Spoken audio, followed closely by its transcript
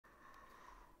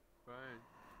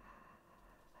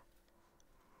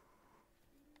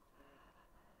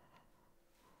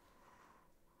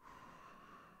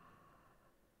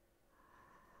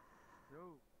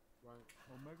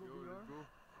Omega VR.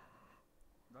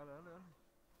 Dale, dale, dale.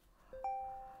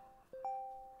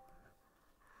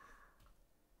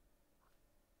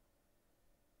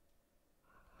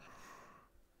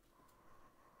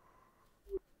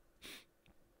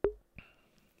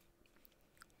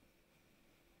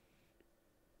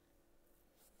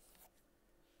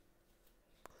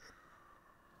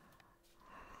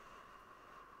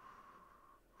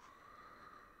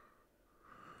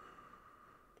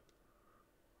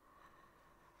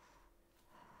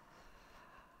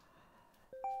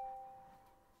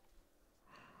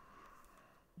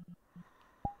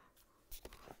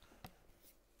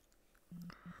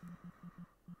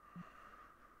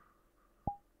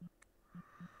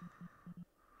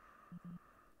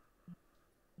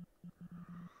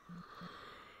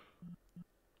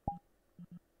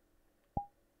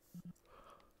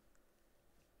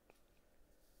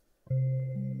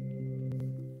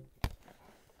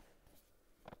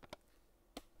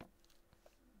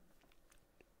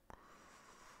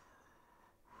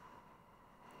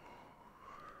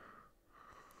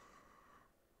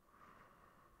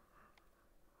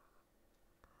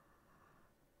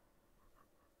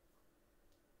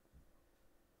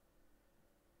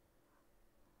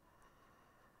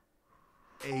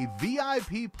 A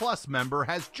VIP Plus member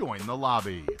has joined the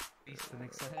lobby. The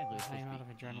next I'm out of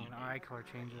adrenaline. Eye color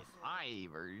changes. Eye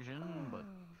version, but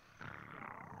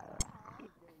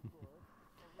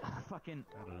fucking.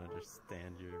 I don't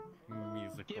understand your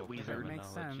musical Get Weezer. It makes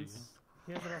terminology. sense.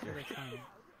 Here's what I have to explain.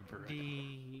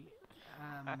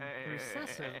 The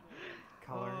recessive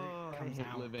color comes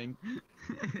out. Living.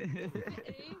 You're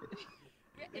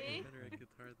better at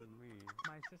guitar than me.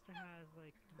 My sister has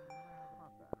like.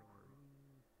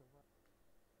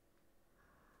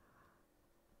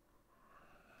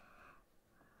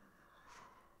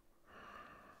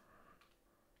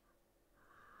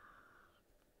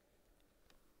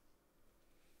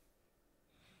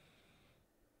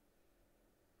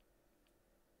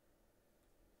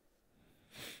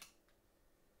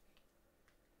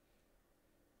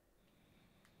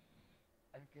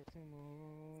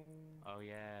 Oh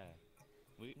yeah.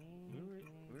 We're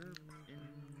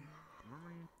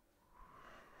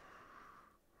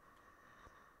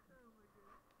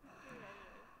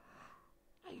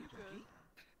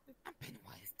I'm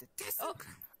Pennywise the Disc. Oh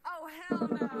hell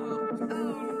no! Oh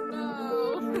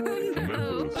no! A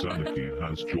member of Sanity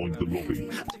has joined the lobby.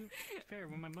 Fair,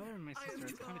 when my mother and my sister,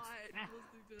 it's kind of.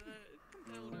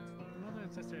 Mother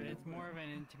and sister, it's more of an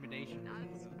intimidation.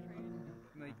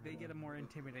 Like they get a more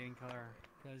intimidating color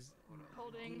because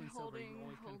Holding.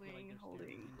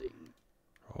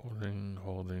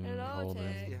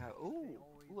 Yeah.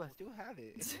 Ooh, I still have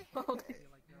it.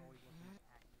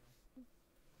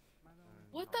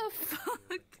 What the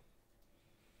fuck?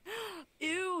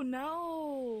 Ew,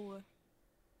 no.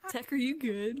 Tech, are you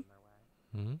good?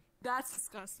 Hmm? That's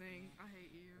disgusting. I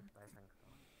hate you.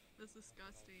 That's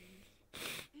disgusting.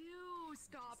 Ew,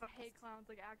 stop. I hate clowns,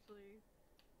 like actually.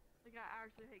 Like I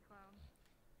actually hate clowns.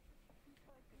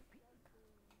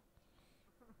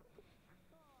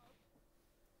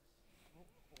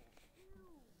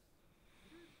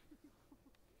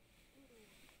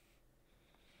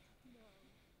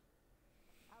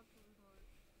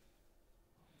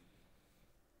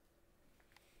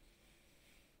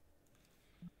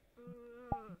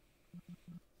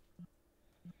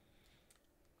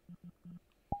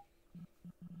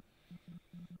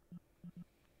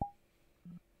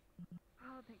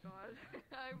 Oh, thank God.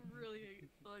 I really hate,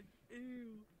 like,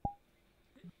 ew.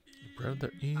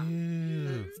 Brother,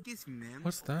 ew. Excuse me, ma'am.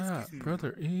 What's that? Excuse me,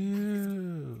 Brother,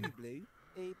 ew. Hey, Blue.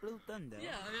 Hey, Blue Thunder.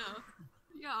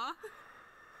 Yeah.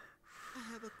 I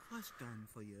have a question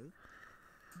for you.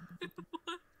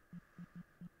 What?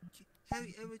 Have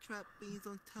you ever tried beans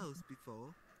on toast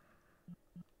before?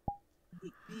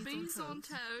 Beans on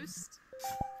toast?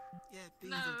 Yeah,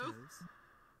 beans No. on toast.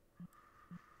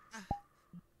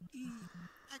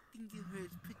 I think you heard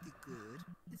it's pretty good.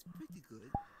 It's pretty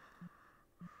good.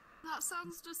 That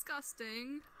sounds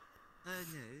disgusting. No.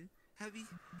 Have you,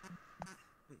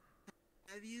 wait.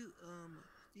 Have you,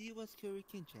 do you watch Curry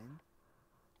Kitchen?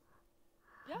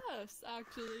 Yes,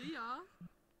 actually, yeah.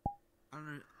 I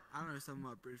don't know something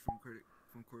about British from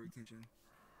Curry Kitchen.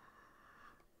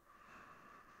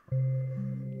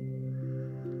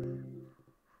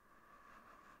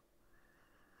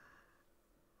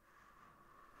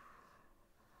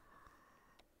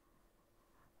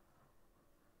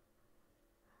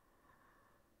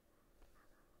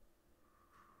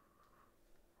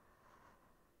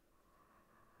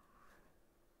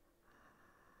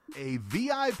 A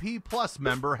VIP Plus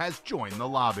member has joined the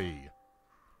lobby.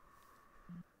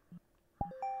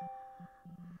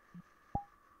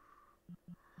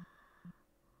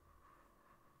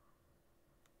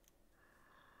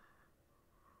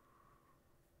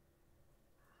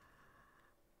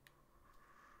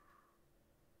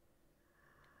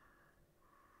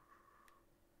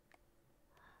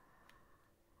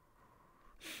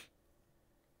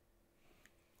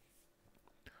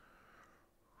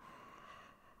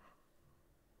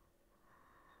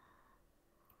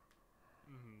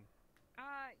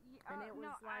 and it was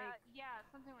no, like, yeah,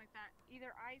 something like that.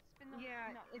 Either I spin the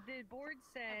yeah, no. the board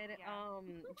said, Yeah.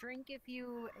 drink if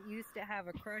you used to have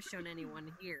a crush on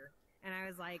anyone here. And I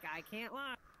was like, I can't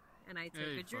lie. And I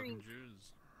took a drink.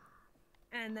 Jews.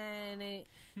 And then,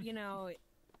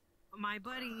 my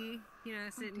buddy,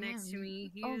 sitting next to me,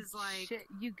 he was like, shit,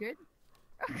 you good?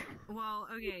 well,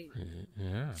 okay.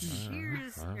 Yeah.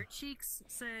 Cheers, or Cheeks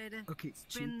said, Okay,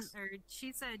 Cheeks. or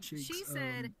she said, Cheeks,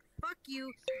 fuck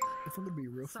you. If I'm gonna be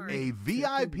real for Sorry. you,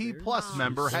 A VIP Plus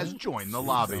member has joined the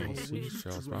lobby. Oh,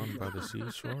 seashells bound by the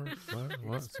seashore?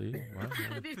 What? See? What?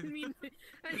 I didn't mean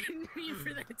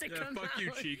for that to come out. Fuck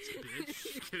you, Cheeks, bitch.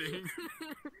 Just kidding.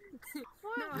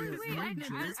 What? No, Wait, I'm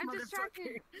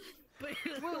distracted. But,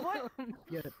 what?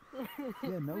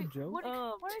 Yeah, no joke.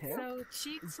 What? Ted so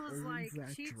Cheeks was is like,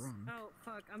 that Cheeks. drunk. Oh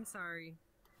fuck, I'm sorry.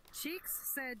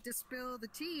 Cheeks said to spill the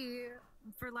tea,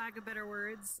 for lack of better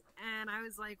words, and I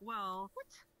was like, well, What?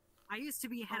 I used to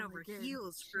be head Oh, over we did.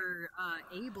 heels for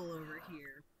Abel over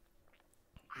here.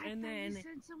 I And thought then- you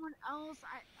said someone else.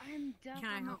 I'm deaf. Can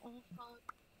I I'm an help? old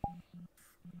fuck.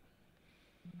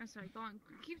 I'm sorry. Go on.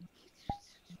 Keep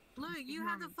Look, you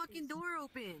have the fucking door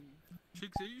open.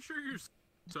 Cheeks, are you sure you're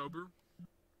sober?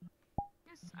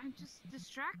 Yes, I'm just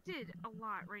distracted a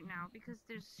lot right now because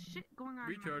there's shit going on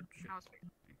Recharge. in my house.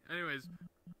 Anyways,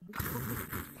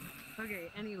 Okay,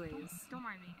 anyways. Don't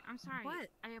mind me. I'm sorry. What?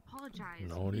 I apologize.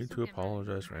 No Please need to don't get mad.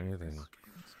 apologize for anything.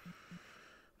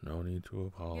 No need to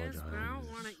apologize. Yes, but I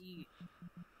don't want to eat.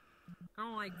 I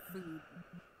don't like food.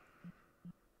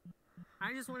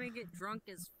 I just want to get drunk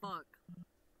as fuck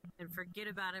and forget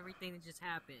about everything that just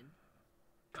happened.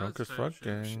 Drunk as That's fuck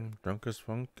fair, shit. gang. Drunk as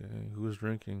funk gang. Who's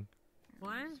drinking?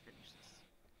 What? Let's finish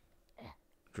this.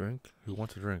 Drink? Who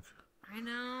wants a drink? I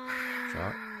know.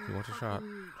 Shot? Who wants a shot?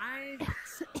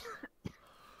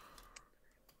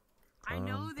 I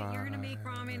know that you're gonna make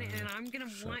ramen and I'm gonna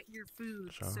Shot. want your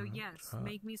food. So Shot. yes, Shot.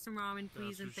 make me some ramen,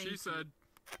 please, that's and what thank she you. said.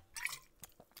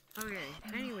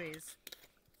 Okay. Anyways,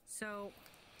 so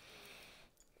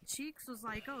Cheeks was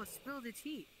like, "Oh, spill the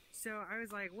tea." So I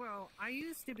was like, "Well, I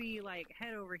used to be like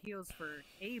head over heels for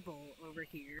Abel over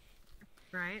here,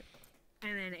 right?"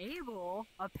 And then Abel,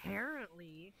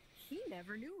 apparently, he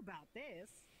never knew about this.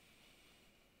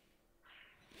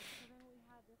 So then we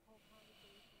had this whole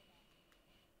conversation about.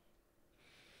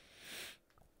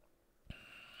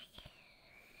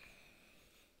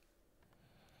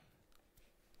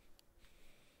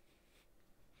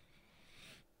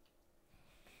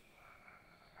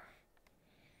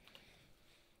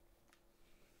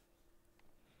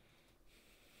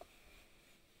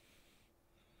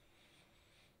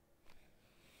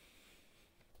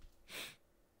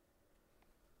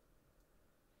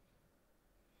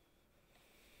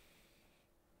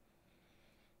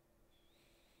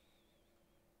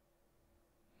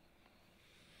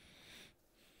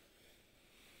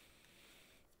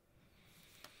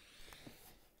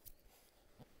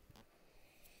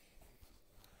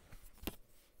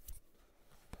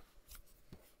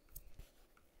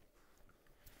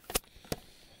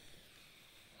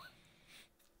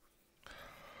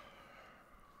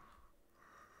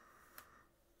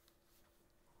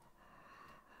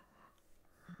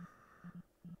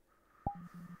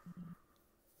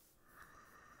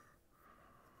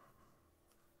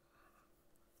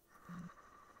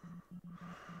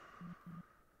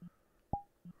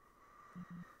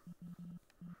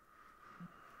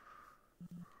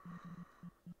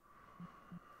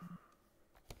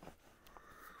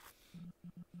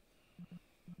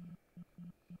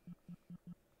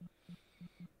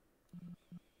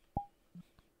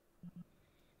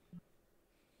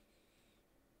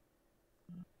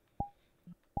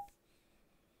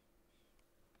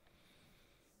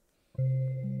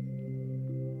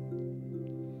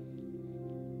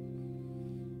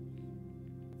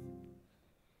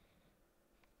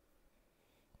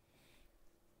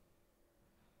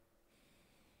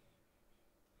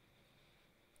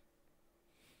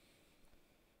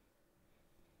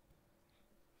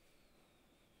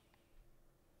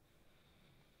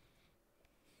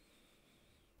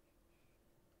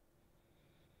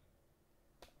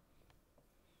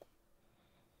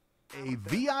 A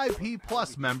VIP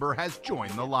Plus member has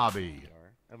joined the lobby.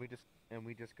 And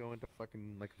we just go into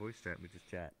fucking like voice chat and we just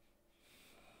chat.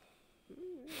 We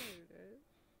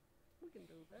can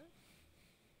do that.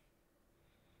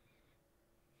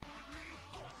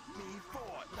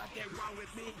 Nothing wrong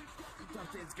with me.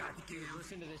 Something's got to give.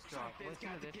 Listen to this drop. Listen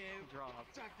to this drop.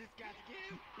 Something's got to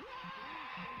give.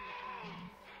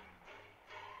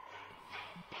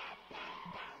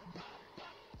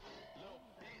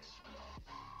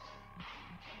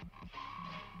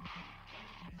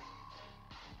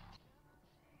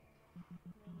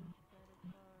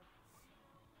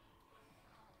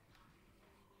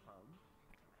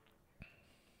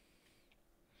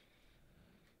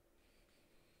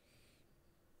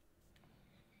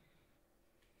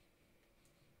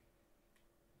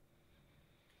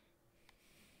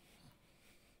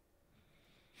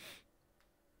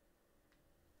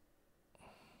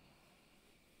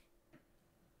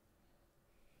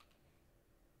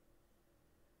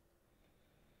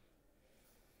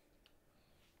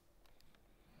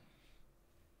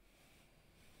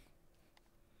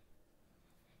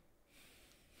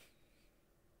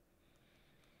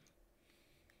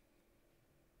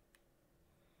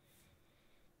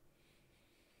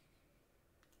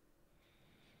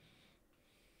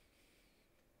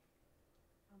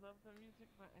 love the music,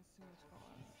 but I see what's going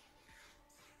on.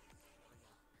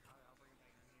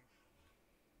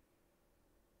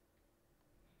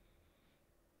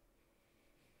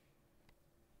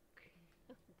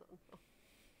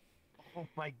 Oh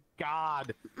my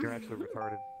god! You're actually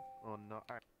retarded. Oh no.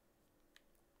 Alright.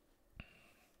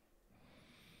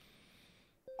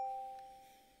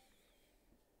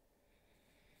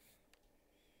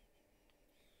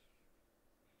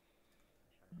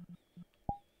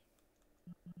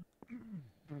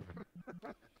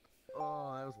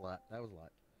 Oh, that was a lot. That was a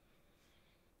lot.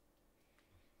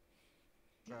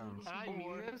 I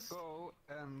mean this? Go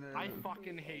and, I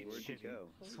fucking hate Where'd you shitty. go?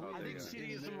 I think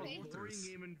shitty is the most Did boring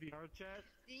game in VR chat.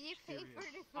 Do you pay for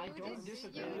the food? I don't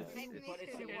disagree with you, but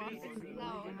it's No, really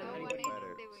no one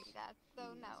better. is doing that, so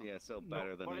no. Yeah, so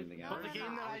better than anything else. But the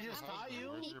game that I just taught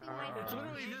you, it's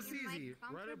literally this easy.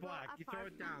 Red or black, you throw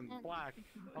it down. Black.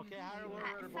 Okay, higher, lower,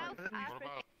 red or black.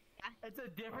 It's a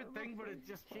different thing, but it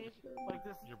just changed like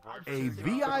this. A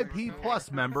VIP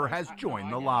Plus member has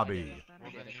joined the lobby.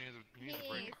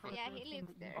 Yeah, he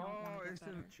lives there. Oh, it's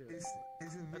in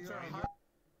VR.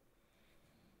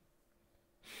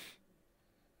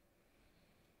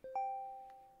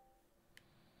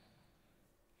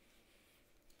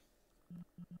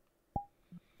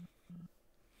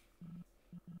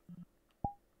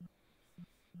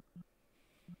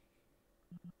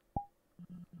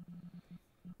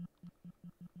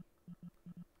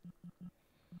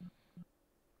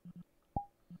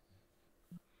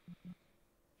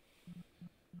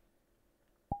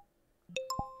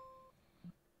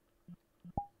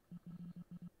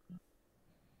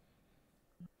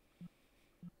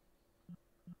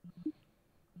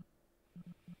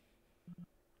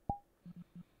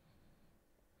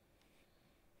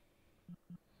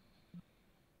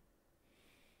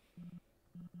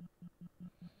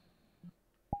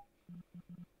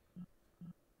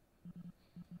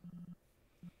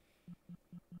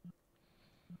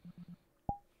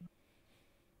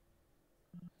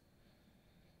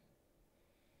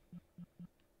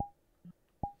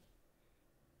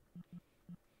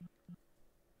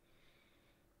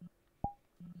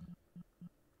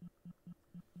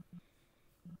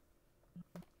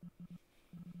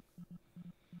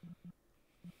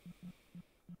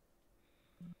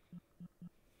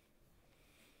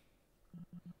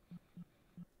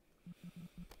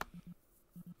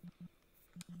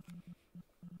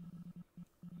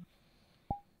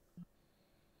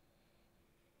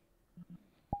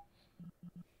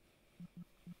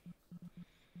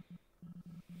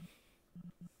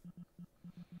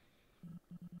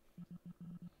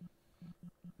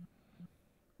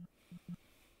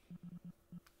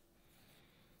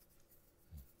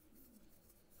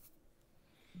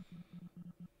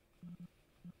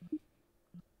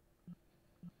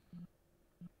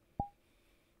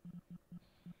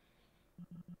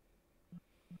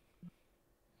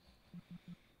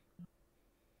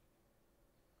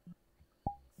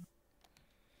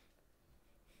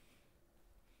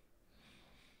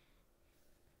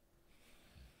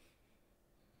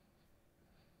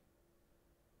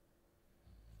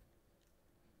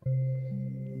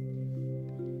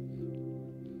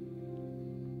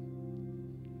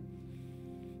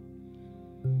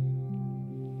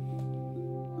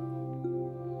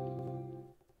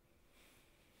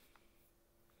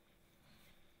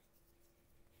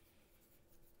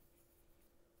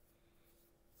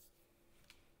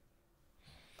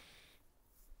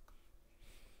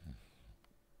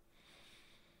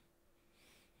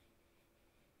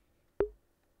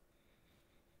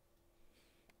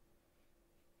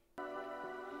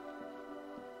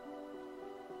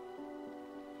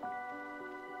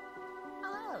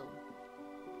 Hello.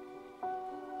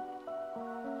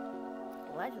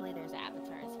 Allegedly, there's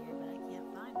avatars here, but I can't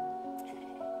find them.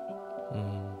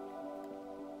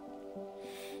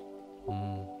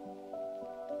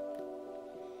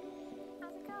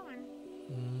 How's it going?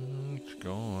 It's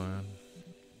going.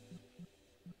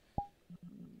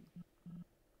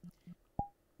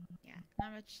 Yeah,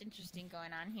 not much interesting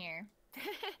going on here.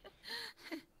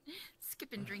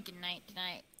 Skipping drinking night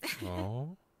tonight.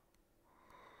 Oh?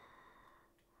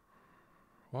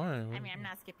 Why? I mean, I'm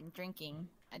not skipping drinking.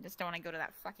 I just don't want to go to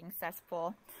that fucking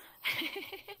cesspool.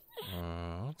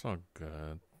 It's all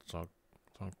good. It's all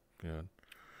good.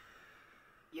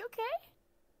 You okay?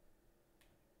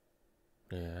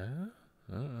 Yeah?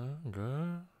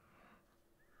 Good.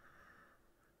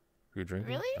 You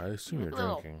drinking? Really? I assume you're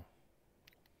Little. drinking.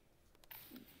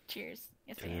 Cheers.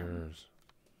 Yes, I am. Cheers.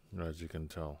 As you can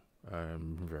tell,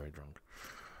 I'm very drunk.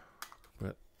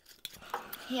 But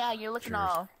Yeah, you're looking cheers.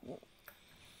 all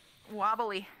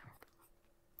wobbly.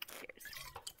 Cheers.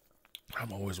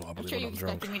 I'm always wobbly I'm sure when you I'm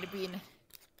drunk. expected me to be in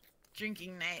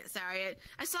drinking night. Sorry,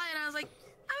 I saw it and I was like,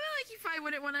 I feel like you probably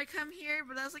wouldn't want to come here,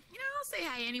 but I was like, I'll say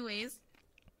hi anyways.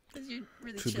 Because you're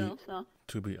really chill, so.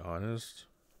 To be honest,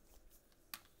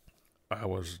 I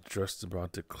was just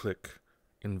about to click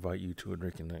invite you to a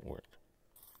drinking night work.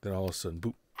 Then all of a sudden,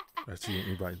 boop, I see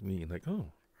you invite me, and like,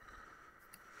 oh.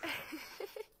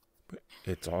 But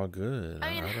it's all good.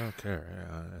 I don't care.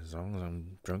 As long as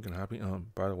I'm drunk and happy.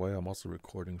 By the way, I'm also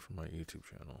recording for my YouTube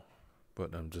channel.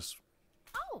 But I'm just...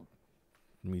 Oh.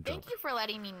 Me Thank you for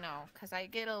letting me know, because I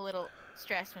get a little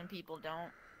stressed when people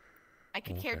don't. I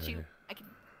could care too.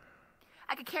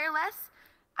 I could care less.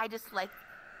 I just like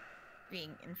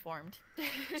being informed.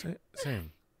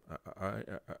 Same.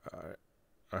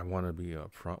 I want to be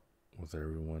upfront with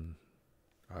everyone.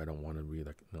 I don't want to be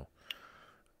like,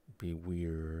 be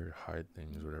weird, hide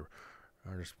things, whatever.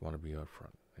 I just want to be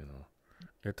upfront,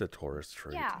 It's a Taurus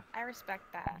trait. Yeah, I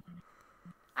respect that.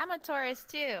 I'm a Taurus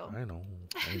too. I know.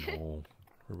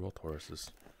 We're real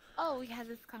Tauruses. Oh, we had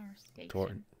this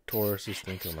conversation. Taurus is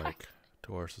thinking like.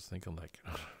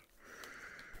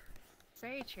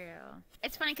 Very true.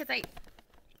 It's funny because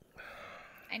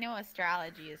I know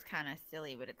astrology is kind of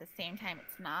silly, but at the same time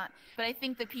it's not. But I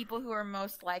think the people who are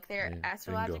most like their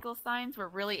astrological signs were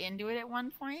really into it at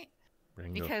one point.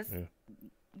 Because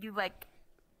you like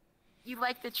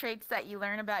the traits that you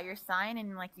learn about your sign,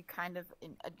 and like you kind of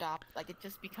adopt, like it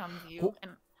just becomes you. Oh.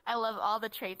 And I love all the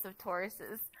traits of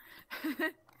Tauruses,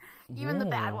 even the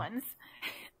bad ones.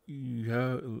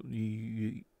 Yeah,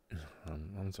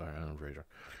 I'm sorry, I'm very drunk.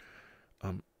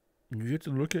 You get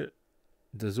to look at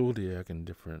the zodiac in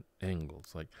different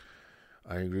angles. Like,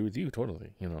 I agree with you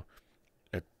totally.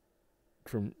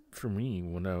 For me,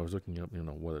 when I was looking up,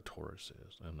 what a Taurus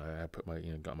is, and I put my,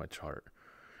 got my chart.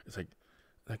 It's like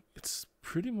it's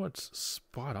pretty much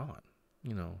spot on.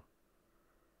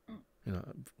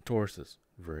 Taurus is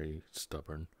very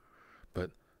stubborn,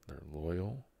 but they're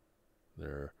loyal,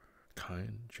 they're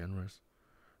kind, generous,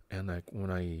 and like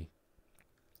when I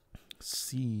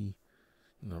see,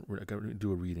 I got to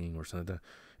do a reading or something like that,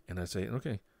 and I say,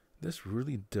 okay, this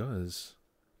really does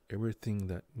everything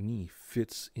that me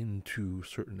fits into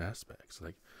certain aspects.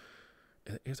 Like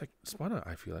it's like spot on.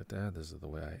 I feel like that. This is the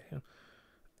way I am.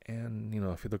 And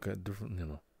if you look at different,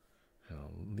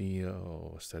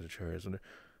 Leo, Sagittarius,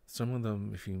 some of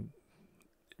them, if you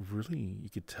really, you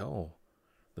could tell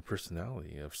the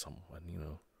personality of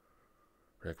someone.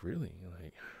 Like really,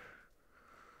 like.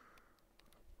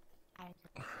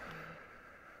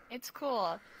 It's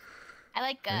cool. I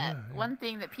like one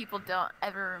thing that people don't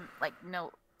ever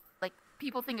know. Like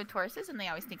people think of Tauruses and they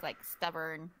always think like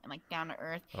stubborn and like down to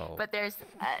earth. Oh, but there's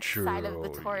a side of the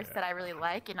Taurus that I really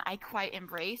like and I quite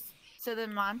embrace. So the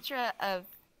mantra of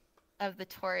the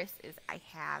Taurus is I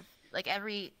have. Like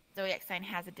every zodiac sign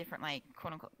has a different like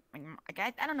quote unquote.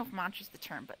 I don't know if mantra is the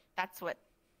term, but that's what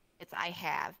it's. I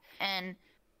have, and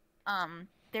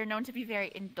they're known to be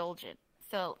very indulgent.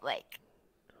 So like.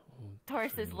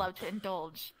 Tauruses love to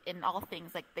indulge in all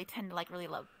things. Like they tend to like really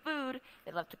love food.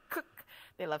 They love to cook.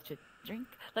 They love to drink.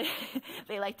 Like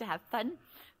they like to have fun.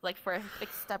 Like for a big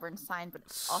stubborn sign, but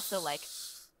also like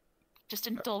just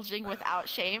indulging without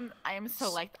shame. I am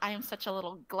such a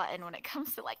little glutton when it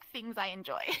comes to like things I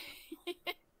enjoy.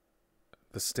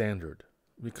 The standard,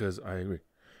 because I agree.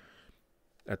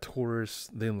 At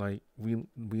Taurus,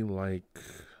 we like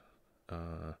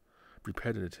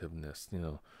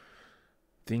repetitiveness.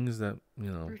 Things that,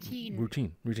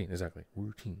 routine, exactly.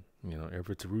 Routine, if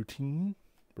it's a routine,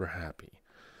 we're happy.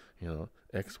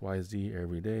 XYZ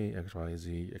every day,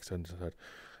 XYZ, etc.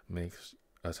 makes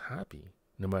us happy.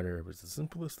 No matter if it's the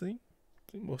simplest thing,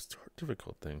 the most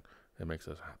difficult thing that makes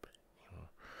us happy.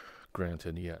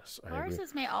 Granted, yes, I agree.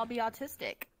 Tauruses may all be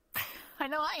autistic. I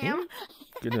know I am.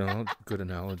 Good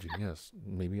analogy, yes.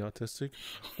 Maybe autistic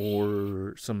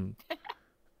or some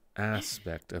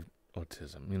aspect of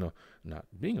autism, not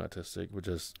being autistic, but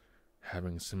just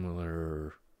having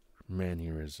similar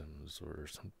mannerisms or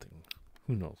something.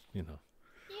 Who knows,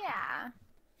 Yeah.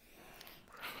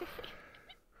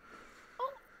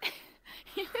 Oh,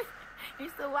 you're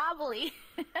so wobbly.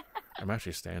 I'm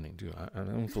actually standing, too.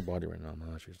 I'm full body right now.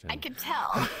 I'm actually standing. I could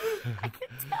tell.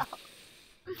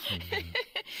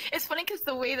 It's funny because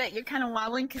the way that you're kind of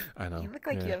wobbling, because you look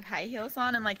like you have high heels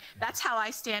on, and like that's how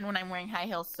I stand when I'm wearing high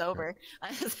heels sober. I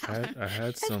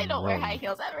had some. I don't wear high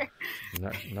heels ever.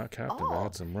 Not captain. I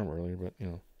had some rum earlier, but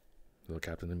little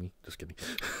captain in me. Just kidding.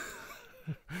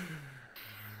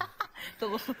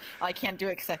 I can't do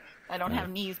it because I don't have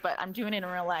knees, but I'm doing it in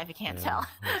real life. You can't tell.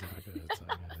 It's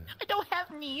not good. I don't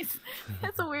have knees.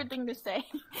 That's a weird thing to say.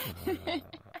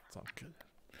 It's all good.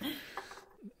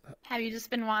 Have you just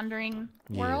been wandering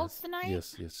worlds tonight?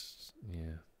 Yes,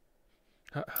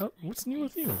 yeah. What's new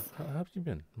with you? How have you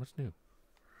been? What's new?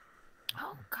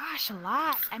 Oh gosh, a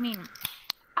lot. I mean,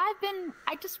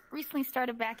 I just recently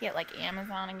started back at like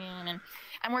Amazon again, and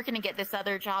I'm working to get this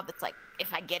other job that's like,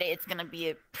 if I get it, it's gonna be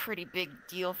a pretty big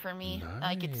deal for me. Nice.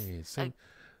 Like it's like,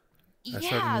 I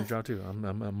started a new job too. I'm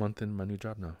a month in my new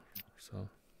job now. So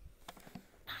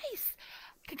nice.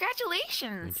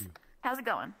 Congratulations. Thank you. How's it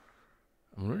going?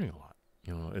 I'm learning a lot.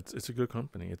 You know, it's a good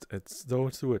company. It's though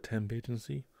it's through a temp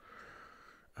agency.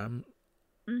 I'm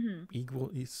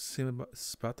it's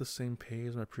about the same pay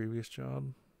as my previous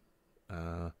job.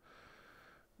 My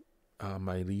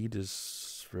lead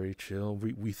is very chill.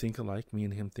 We think alike. Me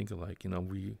and him think alike. You know,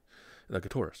 we like a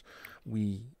Taurus.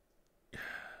 We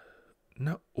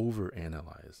not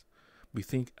overanalyze. We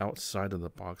think outside of the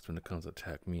box when it comes to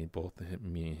tech. Me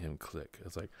and him click.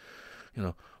 It's like, you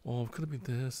know, oh, it could be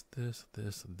this.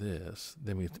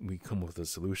 Then we come up with a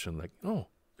solution like, oh,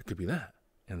 it could be that,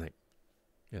 and like,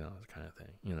 you know, that kind of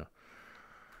thing. You know,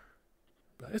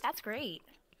 but that's great.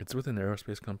 It's with an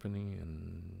aerospace company,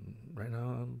 and right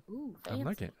now I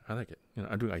like it. I like it. You know,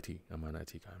 I do IT. I'm an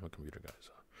IT guy. I'm a computer guy.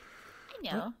 So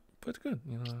I know. But it's good.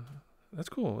 You know, that's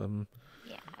cool.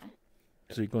 Yeah.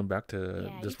 So you're going back to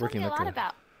just working like like a lot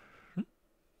about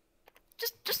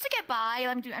just to get by.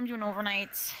 I'm doing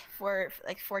overnights for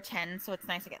like 410, so it's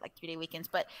nice to get like 3-day weekends.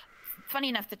 But funny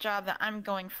enough, the job that I'm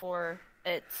going for,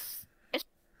 it's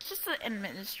just an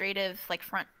administrative like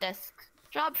front desk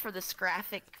job for this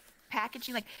graphic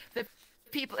packaging. Like the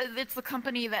people, it's the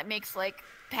company that makes like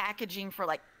packaging for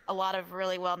like a lot of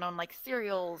really well-known like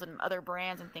cereals and other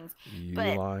brands and things.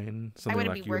 Uline,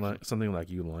 something like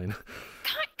Uline.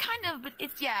 Kind of, but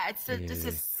it's just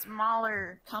a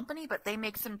smaller company, but they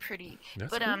make some pretty.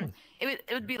 That's but cool. it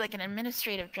would be like an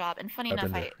administrative job. And funny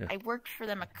enough, I worked for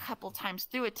them a couple times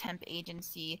through a temp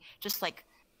agency. Just like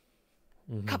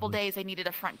a couple days, they needed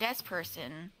a front desk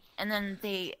person, and then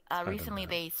they recently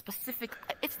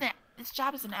this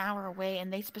job is an hour away,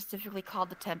 and they specifically called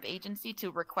the temp agency to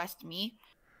request me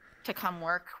to come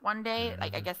work one day.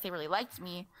 Like, I guess they really liked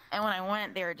me, and when I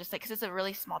went, they were just like, because it's a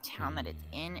really small town that it's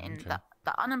in, and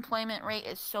the unemployment rate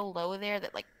is so low there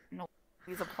that like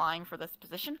nobody's applying for this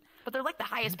position, but they're like the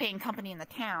highest paying company in the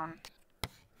town.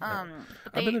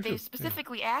 But they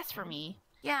specifically asked for me.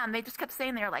 Yeah, and they just kept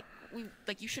saying, they're like,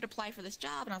 you should apply for this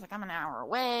job. And I was like, I'm an hour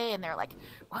away. And they're like,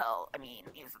 well, I mean,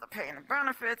 these are the pay and the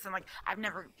benefits. And like, I've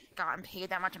never gotten paid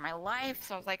that much in my life.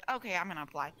 So I was like, okay, I'm going to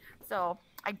apply. So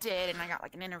I did, and I got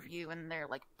like an interview, and they're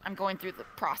like, I'm going through the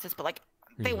process, but like,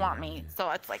 they want me. So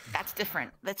it's like, that's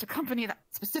different. That's a company that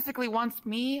specifically wants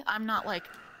me. I'm not like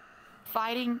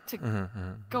fighting to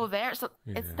go there. So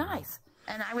it's nice.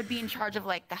 And I would be in charge of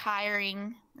like the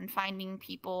hiring and finding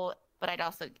people, but I'd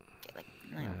also get like,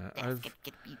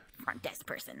 get be front desk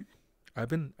person. I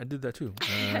did that too.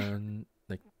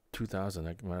 Like 2000,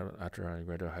 like after I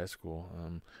graduated high school,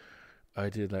 I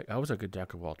was like a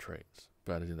jack of all trades,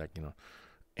 but I did like, you know,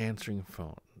 answering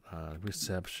phone,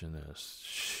 receptionist,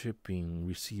 shipping,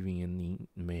 receiving any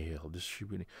mail,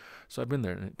 distributing. So I've been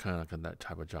there, kind of like in that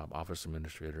type of job, office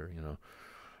administrator. You know,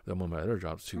 then one of my other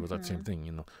jobs too was that same thing.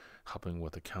 You know, helping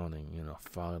with accounting. You know,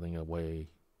 filing away,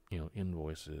 you know,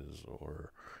 invoices,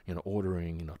 or, you know,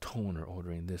 ordering, you know, toner,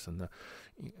 ordering this and that.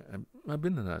 I've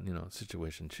been in that, you know,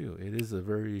 situation too. It is a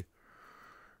very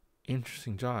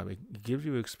interesting job. It gives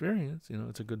you experience. You know,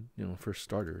 it's a good, you know, for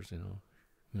starters. You know,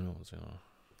 who knows, you know.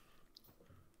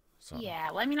 So. Yeah,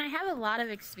 well, I mean, I have a lot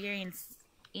of experience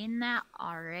in that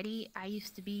already. I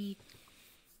used to be,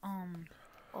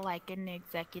 like an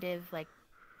executive, like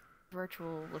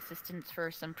virtual assistants for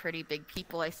some pretty big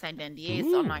people. I signed NDAs,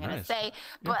 so I'm not gonna say,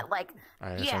 but like,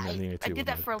 I did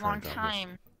that for a long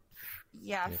time.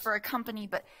 For a company,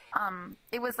 but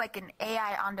it was like an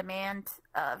AI on demand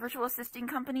virtual assisting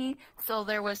company. So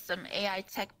there was some AI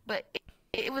tech, but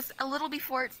it was a little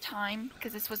before its time,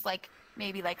 because this was like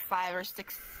maybe like 5 or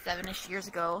 6, 7-ish years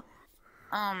ago.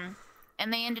 And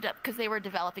they ended up, because they were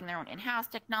developing their own in-house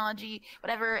technology,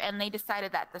 whatever, and they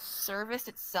decided that the service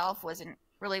itself wasn't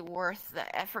really worth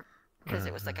the effort, because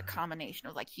it was like a combination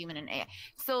of like human and AI.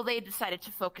 So they decided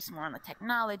to focus more on the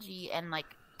technology and like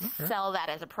sell that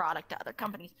as a product to other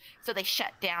companies. So they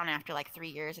shut down after like 3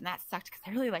 years, and that sucked because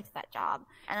I really liked that job.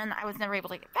 And then I was never able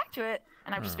to get back to it,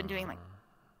 and I've just been doing like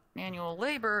manual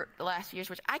labor the last few years,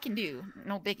 which I can do,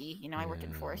 no biggie. You know, I worked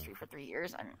in forestry for 3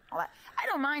 years and all that. I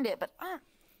don't mind it, but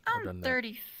I'm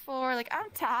 34. Like, I'm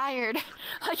tired.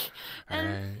 Like,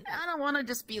 and I don't want to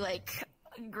just be like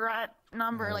grunt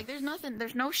number. Like, there's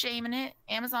no shame in it.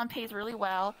 Amazon pays really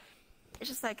well. It's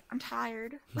just like, I'm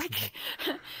tired. Like,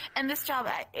 and this job,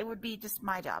 it would be just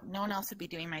my job. No one else would be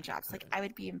doing my job. It's like, I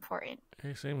would be important.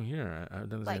 Hey, same here. I've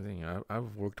done the same thing.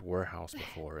 I've worked warehouse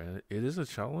before, and it is a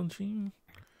challenging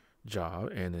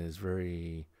job, and is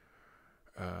very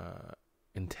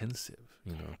intensive.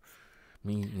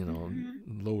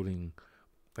 Loading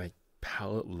like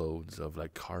pallet loads of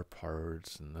like car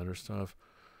parts and other stuff,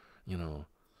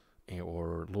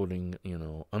 or loading,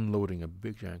 unloading a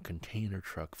big giant container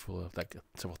truck full of like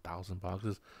several thousand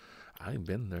boxes. I've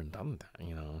been there and done that.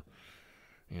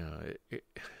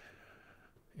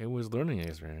 It was learning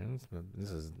experience, but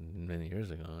this is many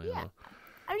years ago. Yeah.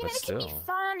 I mean, but it can be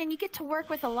fun, and you get to work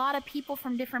with a lot of people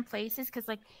from different places, because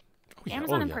like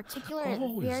Amazon in particular is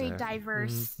very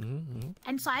diverse.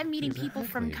 And so I'm meeting people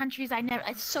from countries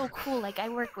it's so cool. Like, I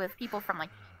work with people from like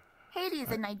Hades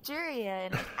and Nigeria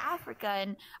and like Africa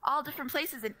and all different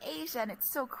places in Asia, and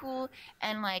it's so cool.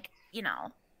 And like, it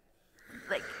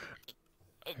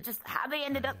just how they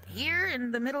ended up here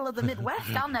in the middle of the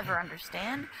Midwest, I'll never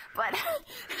understand. But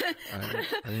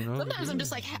sometimes I'm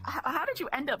just like, how did you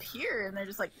end up here? And they're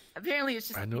just like, apparently it's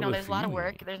just, there's a lot of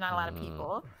work, there's not a lot of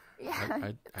people.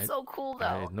 Yeah, it's so cool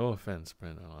though. No offense, but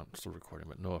I'm still recording,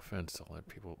 but no offense to all the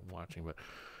people watching. But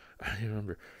I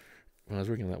remember when I was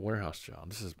working that warehouse job.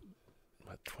 This is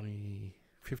what,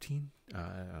 2015?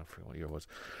 I forget what year it was.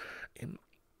 And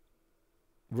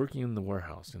working in the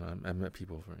warehouse, I met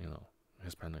people from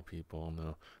Hispanic people.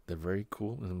 They're very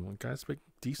cool, and guys speak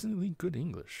decently good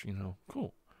English.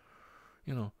 Cool.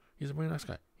 He's a very nice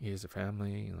guy. He has a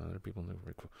family. Other people are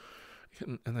very cool.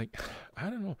 And like, I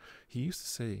don't know, he used to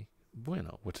say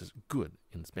bueno, which is good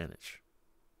in Spanish.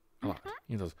 A lot.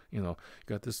 He goes, you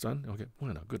got this done? Okay,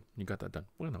 bueno, good. You got that done.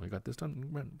 Bueno, you got this done?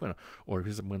 Bueno. Or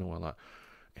he said bueno a lot.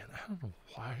 And I don't know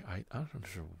why. I'm not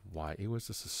sure why. It was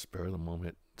just a spur of the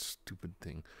moment stupid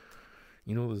thing.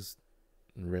 Those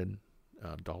red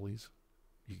dollies?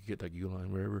 You can get like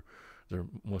Uline, wherever. They're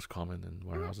most common in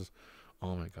warehouses.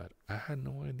 Oh my God. I had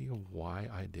no idea why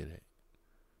I did it.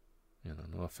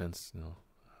 No offense, not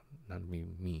to be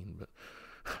mean, but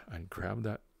I grabbed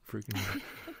that freaking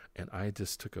and I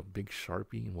just took a big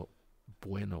Sharpie and went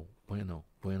bueno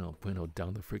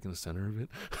down the freaking center of it.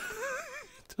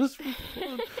 Just for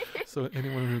fun. So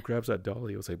anyone who grabs that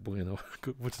dolly will say bueno,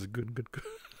 which is good.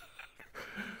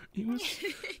 It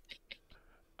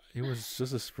was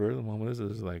just a spur of the moment. This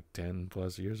is like 10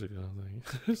 plus years ago. I was like,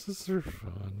 this is for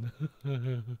fun.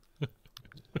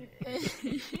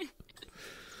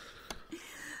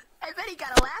 I bet he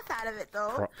got a laugh out of it,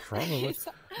 though. Probably.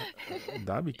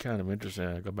 That'd be kind of interesting.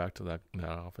 I go back to that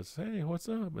office. Hey, what's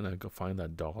up? And I go find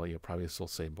that dolly. You'll probably still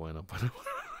say bueno. But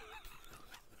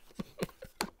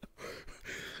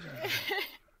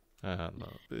I don't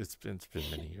know. It's been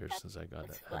many years since I had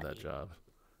that job.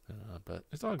 But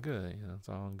it's all good. It's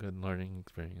all good learning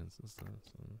experience and stuff.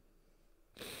 So.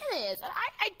 It is.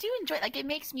 I do enjoy it. Like, it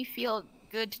makes me feel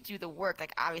good to do the work.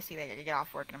 Like, obviously, I get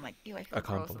off work and I'm like, ew, I feel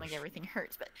gross and like everything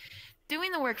hurts. But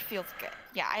doing the work feels good.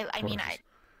 Yeah, I mean,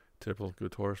 typical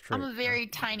good tourist trip. I'm a very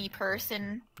tiny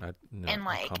person, and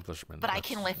like, but I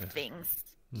can lift things.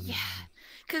 Yeah,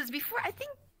 because before, I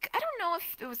don't know if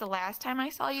it was the last time I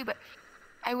saw you, but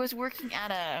I was working at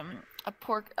a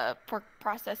pork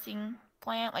processing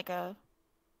plant, like a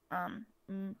pork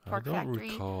factory. I don't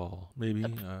recall. Maybe I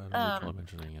don't recall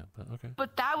mentioning it, but okay.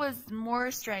 But that was more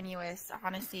strenuous,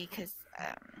 honestly, because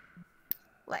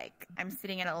like, I'm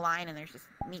sitting in a line and there's just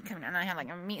meat coming, and I had like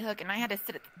a meat hook, and I had to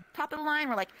sit at the top of the line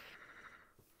where like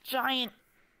giant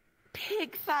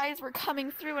pig thighs were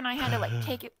coming through, and I had to like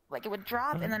take it, like it would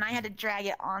drop, and then I had to drag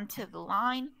it onto the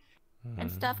line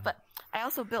and stuff. But I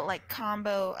also built like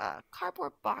combo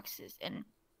cardboard boxes, and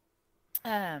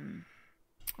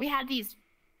we had these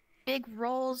big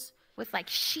rolls with like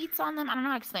sheets on them. I don't know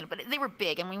how to explain it, but they were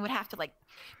big, and we would have to like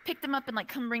pick them up and like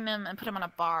come bring them and put them on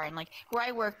a bar. And like, where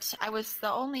I worked, I was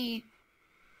the only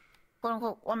quote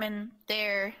unquote woman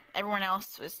there. Everyone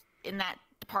else was in that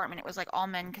department. It was like all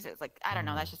men, because it was like, I don't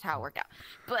know, that's just how it worked out.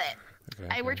 But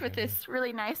I worked with this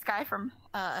really nice guy from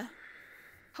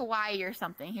Hawaii or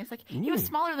something. He was like, he was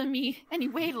smaller than me and he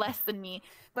weighed less than me,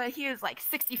 but he was like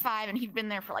 65 and he'd been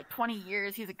there for like 20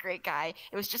 years. He's a great guy.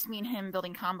 It was just me and him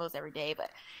building combos every day, but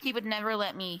he would never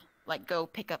let me like go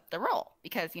pick up the roll,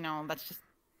 because that's just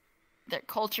their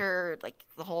culture. Like,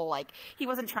 the whole, like, he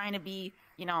wasn't trying to be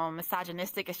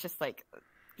misogynistic. It's just like,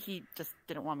 he just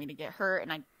didn't want me to get hurt,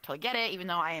 and I totally get it, even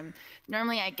though I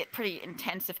get pretty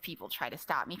intense if people try to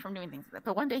stop me from doing things like that.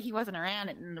 But one day he wasn't around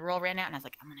and the roll ran out, and I was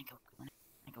like, I'm gonna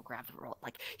go grab the roll.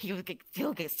 Like, he'll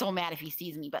get so mad if he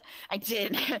sees me, but I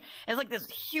did. It's like this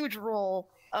huge roll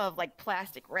of like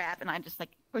plastic wrap, and I just like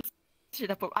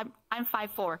hoisted up. I'm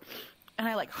 5'4", and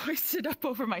I like hoisted up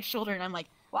over my shoulder, and I'm like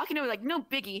walking over like no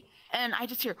biggie, and I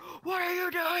just hear, "What are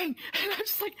you doing?" And I'm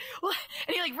just like, "What?"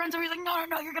 And he like runs over. He's like, "No,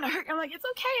 you're gonna hurt." I'm like, "It's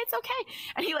okay."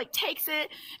 And he like takes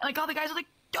it, and like all the guys are like,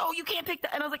 "No, you can't pick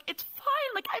that." And I was like, "It's fine.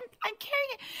 Like I'm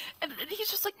carrying it." And he's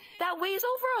just like, "That weighs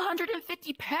over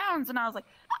 150 pounds." And I was like,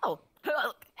 "Oh,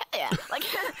 hell yeah!" Like,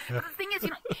 but the thing is,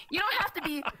 you don't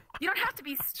have to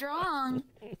be strong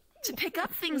to pick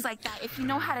up things like that if you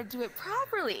know how to do it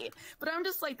properly. But I'm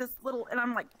just like this little, and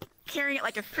I'm like carrying it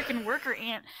like a freaking worker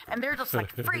ant, and they're just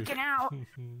like freaking out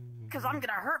because I'm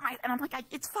gonna hurt and I'm like,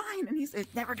 it's fine. And he's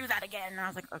like, "Never do that again." And I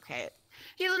was like, okay.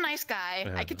 He's a nice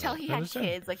guy. I could tell he had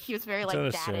kids. Like he was very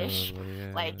like daddish.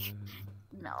 Like,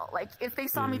 like if they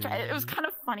saw me try, it was kind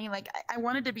of funny. Like I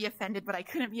wanted to be offended, but I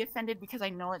couldn't be offended because I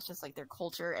know it's just like their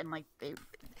culture and like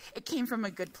it came from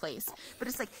a good place. But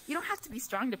it's like you don't have to be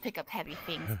strong to pick up heavy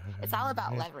things. It's all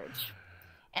about leverage.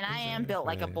 And I am built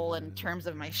like a bull in terms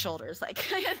of my shoulders. Like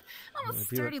I'm a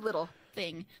sturdy little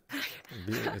thing.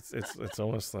 it's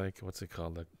almost like what's it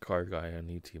called? The car guy on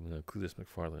YouTube, Cletus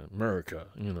McFarlane. America,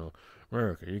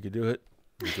 America. You can do it.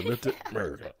 You can lift it,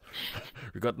 America.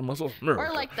 You got the muscle, America.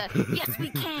 Or like the "yes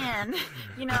we can,"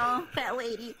 that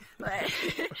lady. But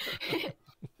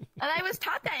and I was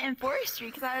taught that in forestry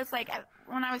because I was like,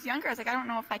 when I was younger, I was like, I don't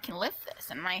know if I can lift this.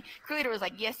 And my crew leader was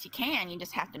like, "Yes, you can. You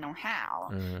just have to know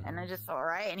how." And I just, all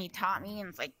right. And he taught me, and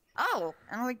it's like, oh.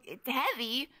 And I'm like, it's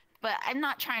heavy, but I'm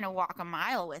not trying to walk a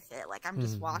mile with it. Like, I'm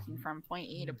just walking from point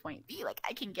A to point B. Like,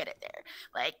 I can get it there.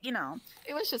 Like,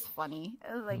 it was just funny.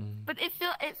 It was like, but it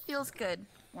feels good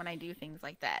when I do things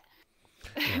like that.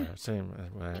 Yeah, same.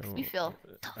 Makes me feel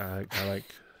tough. I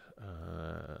like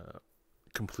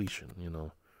completion,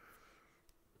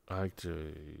 I like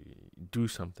to do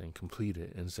something, complete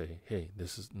it, and say, "Hey,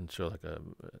 this is," and show like a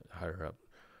higher up,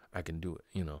 I can do it.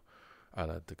 I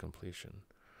like the completion.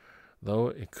 Though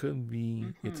it could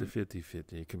be, it's a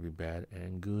 50-50. It could be bad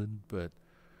and good, but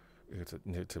it's a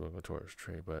typical Taurus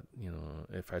trait. But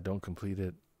if I don't complete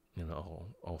it,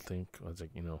 I'll think, I was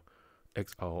like,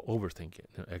 I'll overthink it.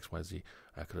 X, Y, Z.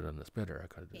 I could have done this better. I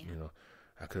could,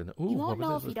 I could have. You won't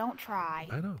know if you don't try.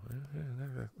 I know.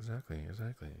 Yeah, exactly.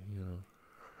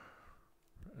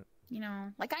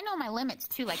 Like I know my limits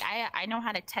too. Like I know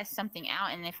how to test something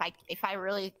out, and if I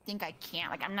really think I can't,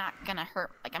 like I'm not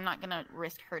gonna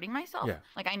risk hurting myself. Yeah.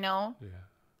 Like I know,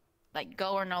 like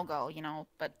go or no go,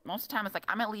 But most of the time it's like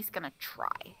I'm at least gonna try,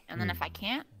 and then if I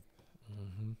can't,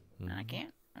 then I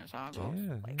can't. That's how it goes.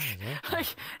 Exactly.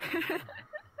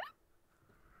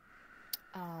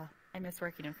 I miss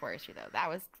working in forestry though. That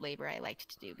was labor I liked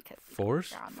to do because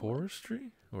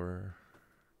forestry or.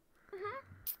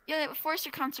 Yeah,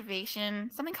 forestry conservation,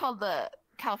 something called the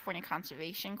California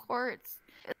Conservation Corps.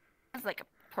 It's like a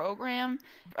program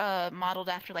modeled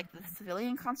after like the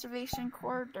Civilian Conservation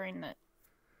Corps during the.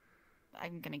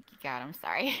 I'm gonna geek out. I'm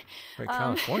sorry. Wait,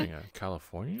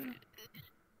 California.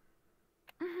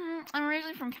 I'm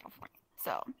originally from California,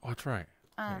 so. Oh, that's right.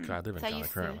 I live in California. So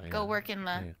I used to go work in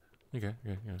the. Yeah. Okay.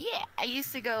 Yeah, I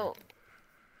used to go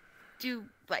do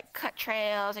like cut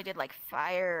trails. I did like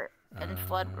fire and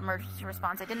flood emergency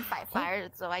response. I didn't fight fire,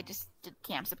 so I just did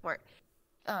camp support.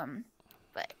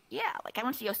 But yeah, like I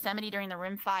went to Yosemite during the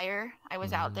Rim Fire. I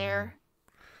was out there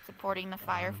supporting the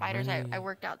firefighters. I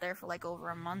worked out there for like over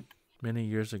a month. Many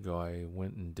years ago, I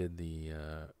went and did the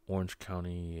Orange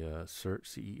County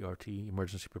CERT,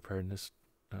 Emergency Preparedness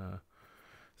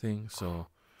thing. So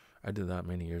I did that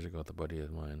many years ago with a buddy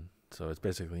of mine. So it's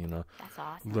basically, That's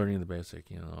awesome. learning the basic,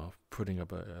 putting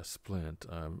up a splint,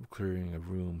 clearing a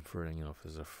room for, if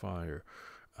there's a fire,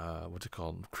 what's it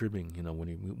called, cribbing, when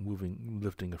you're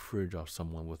lifting a fridge off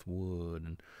someone with wood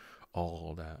and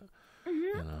all that.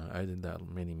 I did that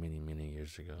many, many, many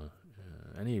years ago.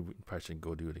 I need probably should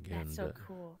go do it again. That's so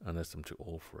cool. Unless I'm too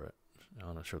old for it.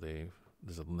 I'm not sure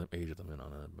there's an age limit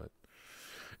on it, but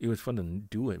it was fun to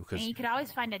do it because. And you could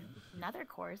always find another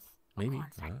course. Maybe,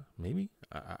 maybe.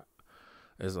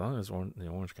 As long as in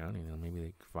Orange County, maybe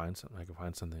they could find something. I could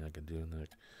find something I could do,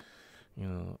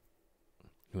 and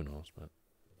who knows?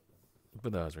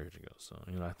 But that was years ago. So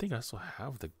I think I still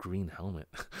have the green helmet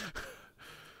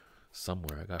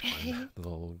somewhere. I got to find the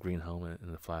little green helmet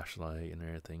and the flashlight and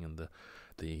everything, and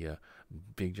the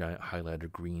big giant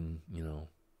highlighter green,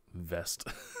 vest.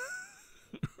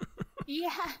 Yeah.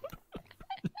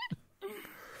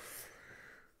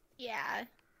 Yeah.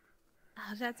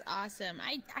 Oh, that's awesome.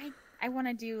 I want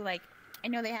to do I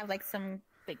know they have some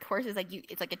big courses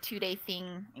it's like a 2-day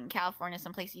thing in California,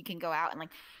 someplace you can go out and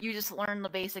you just learn the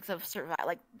basics of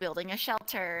building a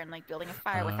shelter and building a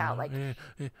fire without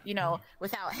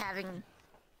without having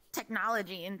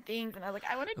technology and things, and I was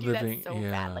like, I want to do that so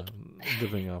bad. Like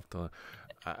living off the.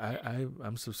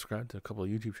 I'm subscribed to a couple of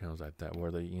YouTube channels like that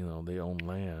where they they own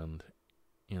land.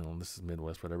 This is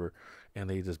Midwest, whatever, and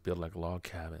they just build like log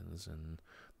cabins, and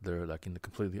they're like in the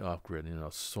completely off grid.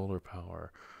 Solar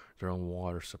power, their own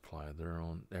water supply, their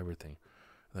own everything.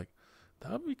 Like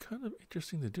that would be kind of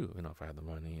interesting to do. If I had the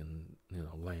money and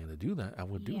land to do that, I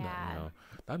would do that.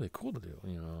 That'd be cool to do.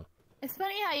 It's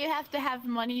funny how you have to have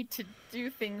money to do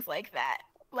things like that.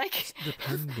 Like,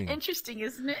 depending. Interesting,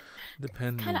 isn't it?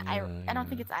 Depending. Kind of. I don't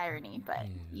think it's irony, but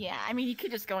yeah. I mean, you could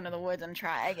just go into the woods and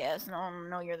try. I guess no one will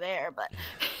know you're there, but.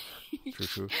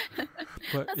 True.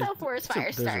 But that's how forest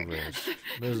fires start.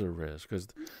 There's a risk because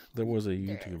there was a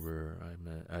YouTuber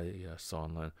I saw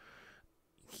online.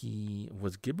 He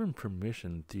was given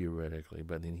permission theoretically,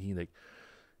 but then he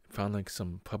found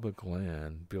some public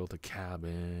land, built a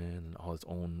cabin and all his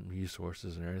own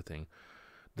resources and everything.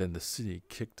 Then the city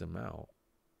kicked him out.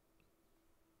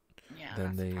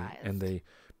 Yeah,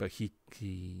 but he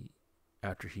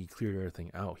after he cleared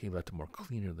everything out, he left it more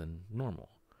cleaner than normal.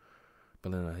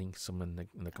 But then I think someone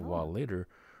a while later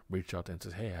reached out and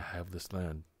said, "Hey, I have this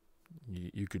land.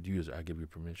 You could use it. I give you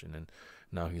permission." And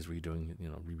now he's redoing,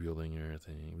 rebuilding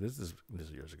everything. This is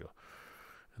years ago.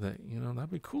 That'd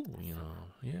be cool.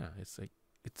 Yeah, it's like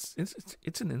it's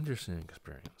an interesting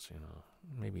experience.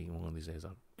 Maybe one of these days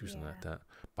I'll do something like that.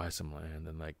 Buy some land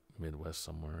in Midwest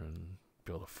somewhere and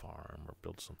build a farm or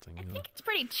build something. I think it's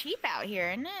pretty cheap out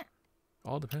here, isn't it?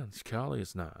 All depends. Cali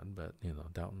is not, but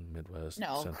down in Midwest,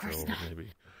 no, Central,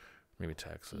 maybe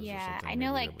Texas. Yeah, or something. I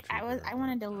know. I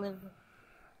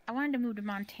wanted to move to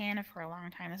Montana for a long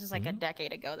time. This was a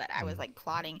decade ago that I was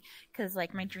plotting because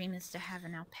my dream is to have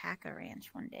an alpaca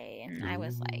ranch one day, and I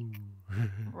was like,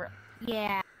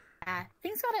 yeah.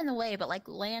 Things got in the way, but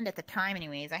land at the time,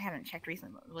 anyways. I haven't checked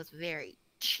recently. Was very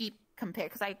cheap compared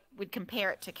because I would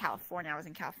compare it to California. I was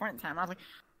in California at the time. I was like.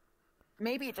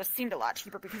 Maybe it just seemed a lot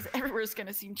cheaper because everywhere's going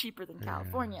to seem cheaper than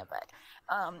California, but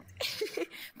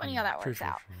funny how that works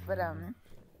out. But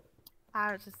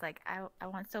I was just like, I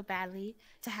want so badly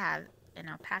to have an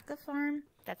alpaca farm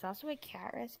that's also a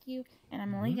cat rescue, and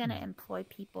I'm only going to employ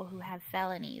people who have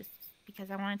felonies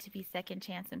because I want it to be second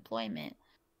chance employment.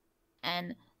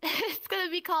 And it's going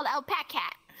to be called Alpaca.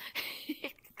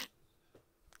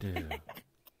 Yeah.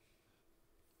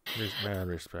 There's mad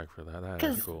respect for that. That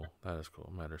is cool.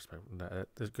 Mad respect.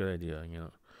 That's a good idea.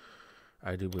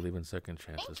 I do believe in second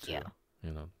chances too.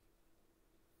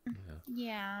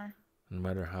 Yeah. No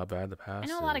matter how bad the past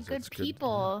is. I know a lot of good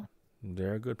people.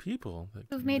 They're good people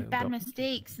who've made bad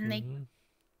mistakes, and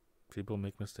people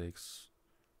make mistakes,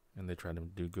 and they try to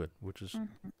do good, which is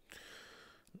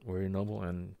very noble.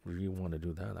 And if you want to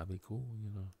do that, that'd be cool.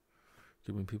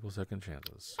 Giving people second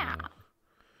chances. Yeah.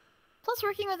 Plus,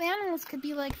 working with animals could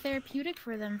be therapeutic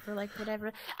for them for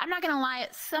whatever. I'm not gonna lie,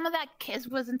 some of that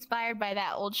was inspired by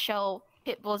that old show,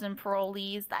 Pit Bulls and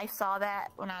Parolees. I saw that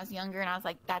when I was younger, and I was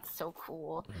like, that's so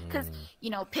cool. Because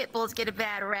pit bulls get a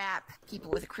bad rap.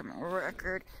 People with a criminal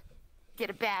record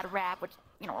get a bad rap, which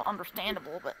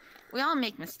understandable. But we all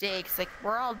make mistakes.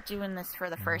 We're all doing this for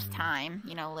the first time,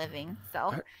 living.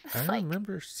 So I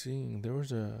remember seeing there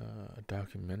was a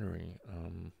documentary.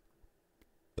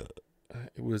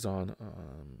 It was on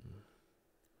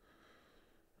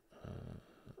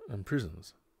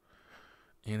prisons,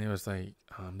 and it was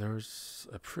there was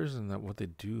a prison that what they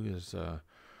do is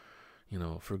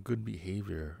for good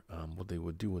behavior, what they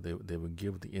would do, they would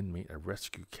give the inmate a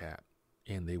rescue cat,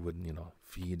 and they would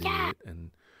feed it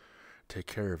and take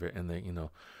care of it, and they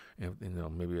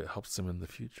maybe it helps them in the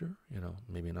future,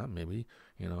 maybe not, maybe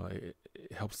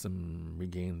it helps them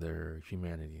regain their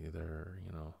humanity, their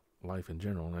life in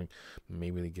general.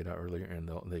 Maybe they get out earlier and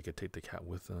they could take the cat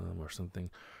with them or something,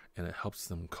 and it helps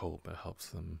them cope.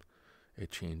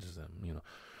 It changes them,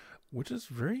 which is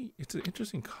it's an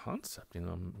interesting concept.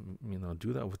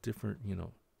 Do that with different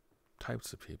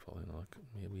types of people.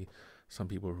 Maybe some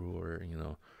people who are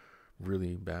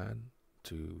really bad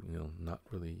to not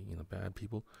really bad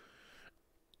people.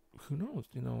 Who knows?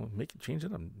 Change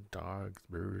it on dogs,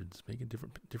 birds, make it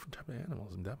different type of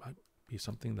animals, and that might be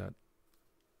something that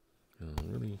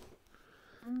really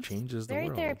changes the world.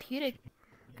 Very therapeutic.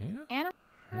 Yeah.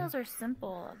 Animals are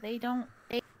simple. They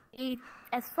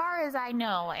as far as I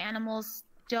know, animals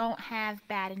don't have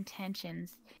bad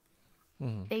intentions.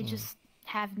 They just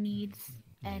have needs,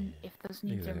 and if those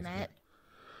needs are met,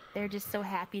 they're just so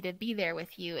happy to be there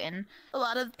with you. And a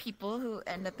lot of people who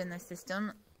end up in the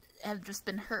system have just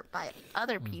been hurt by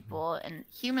other people, and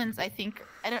humans, I think,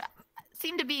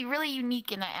 seem to be really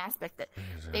unique in that aspect that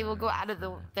they will go out of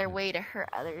their way to hurt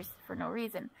others for no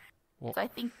reason. So I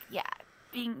think,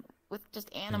 being with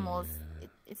just animals,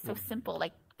 it's so simple.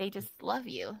 Like they just love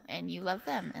you and you love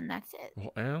them, and that's it.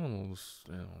 Well, animals,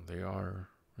 they are,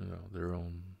 their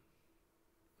own,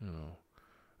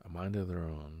 a mind of their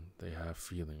own. They have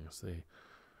feelings. They,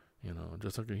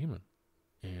 just like a human,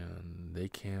 and they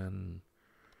can,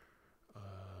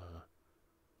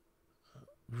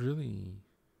 really,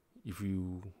 if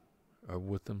you are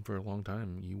with them for a long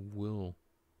time, you will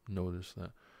notice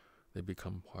that they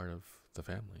become part of the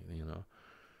family.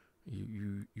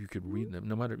 You could read them,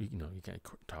 no matter, you can't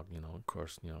talk, of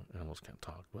course, animals can't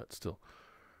talk, but still,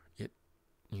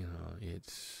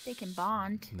 it's... They can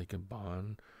bond. They can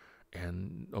bond,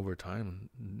 and over time,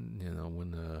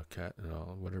 when the cat,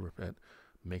 whatever pet,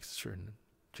 makes a certain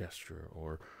gesture,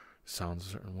 or sounds a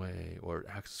certain way, or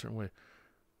acts a certain way,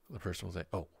 the person will say,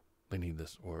 oh, they need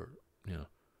this, or,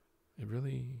 it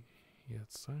really,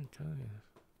 it's kind of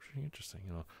pretty interesting,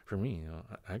 For me,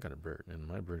 I got a bird, and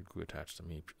my bird grew attached to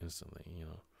me instantly,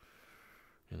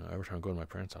 every time I go to my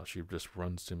parents' house, she just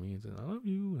runs to me and says, I love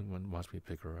you, and wants me to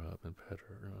pick her up and pet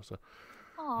her, so.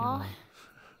 Aww.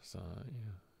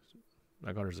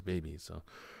 I got her as a baby, so.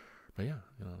 But yeah,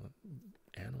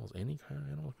 animals, any kind of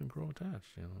animal can grow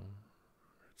attached,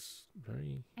 It's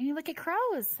very... I mean, look at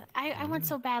crows. I want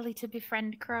so badly to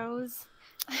befriend crows.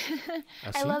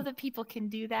 I love that people can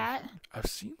do that. I've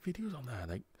seen videos on that,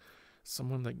 like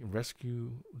someone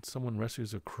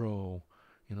rescues a crow,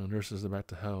 nurses it back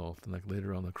to health, and like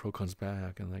later on the crow comes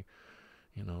back, and like,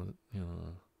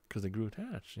 because they grew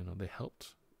attached, they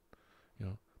helped,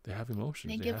 they have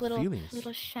emotions, They they give have little feelings.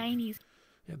 little shinies.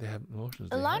 Yeah, they have emotions.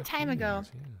 A they long have time ago.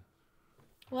 feelings, yeah.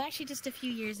 Well, actually, just a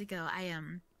few years ago,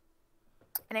 and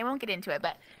I won't get into it,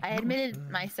 but I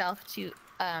admitted myself to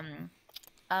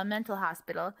a mental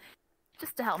hospital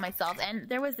just to help myself. And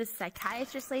there was this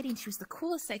psychiatrist lady, and she was the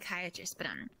coolest psychiatrist. But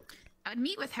I would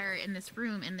meet with her in this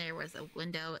room, and there was a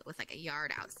window with like a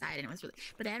yard outside, and it was really.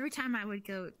 But every time I would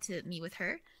go to meet with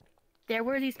her, there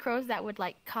were these crows that would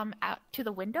like come out to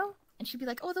the window, and she'd be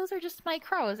like, "Oh, those are just my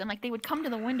crows," and like they would come to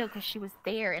the window because she was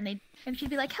there, and she'd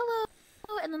be like, "Hello,"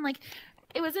 and then like.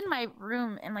 It was in my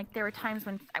room, and like there were times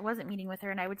when I wasn't meeting with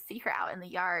her, and I would see her out in the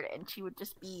yard, and she would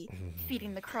just be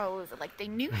feeding the crows. Like they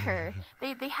knew her.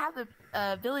 They have the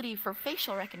ability for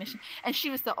facial recognition, and she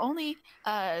was the only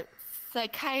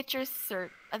psychiatrist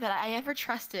that I ever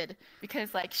trusted,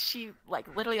 because like she like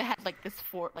literally had like this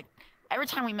every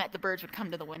time we met, the birds would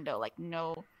come to the window, like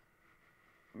no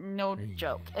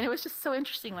joke, and it was just so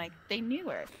interesting. Like they knew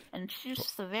her, and she was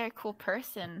just a very cool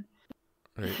person.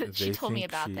 She told me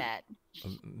about that.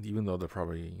 Even though they're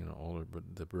probably older, but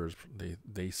the birds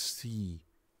they see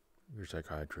your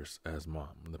psychiatrist as mom,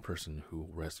 the person who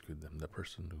rescued them, the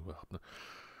person who helped them,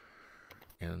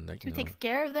 and like, who takes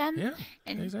care of them. Yeah,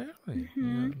 and, exactly.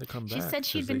 They come back. She said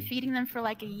she'd been feeding them for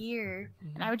like a year,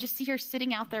 and I would just see her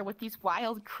sitting out there with these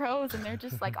wild crows, and they're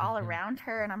just like all around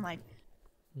her, and I'm like,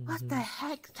 what the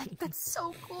heck? That's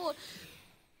so cool.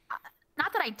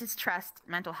 Not that I distrust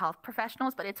mental health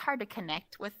professionals, but it's hard to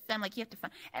connect with them. Like you have to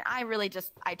find, and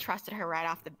I trusted her right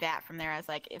off the bat from there. I was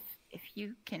like, if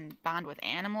you can bond with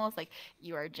animals, like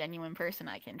you are a genuine person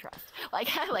I can trust. Like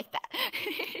I like that.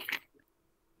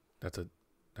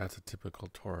 That's a typical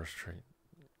Taurus trait.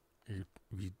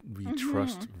 We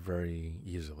trust very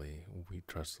easily. We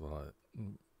trust a lot,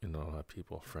 a lot of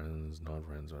people, friends,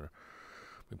 non-friends, or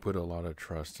we put a lot of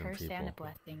trust in people. Curse and a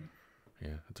blessing.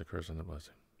 Yeah, it's a curse and a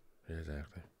blessing.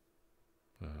 Exactly.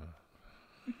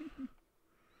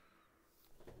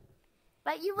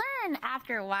 But you learn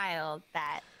after a while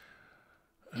that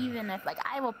even if, like,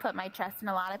 I will put my trust in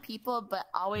a lot of people, but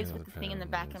always with the thing in the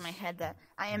back of my head that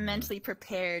I am mentally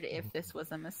prepared if this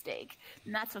was a mistake.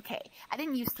 And that's okay. I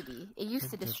didn't used to be. It used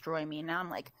to destroy me. Now I'm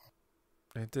like,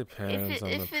 it depends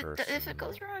on the person. If it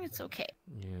goes wrong, it's okay.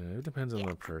 Yeah, it depends on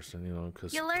the person,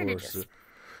 because you learn to just...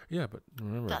 Yeah, but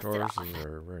remember, Tauruses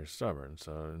are very stubborn.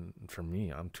 So for me,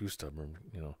 I'm too stubborn.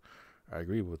 I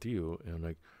agree with you,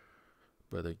 and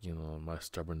but my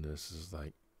stubbornness is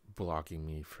like blocking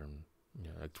me from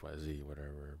XYZ,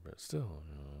 whatever. But still,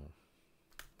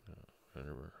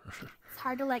 whatever. It's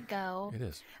hard to let go. It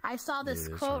is. I saw this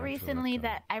quote recently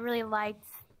that I really liked,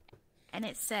 and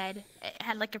it said it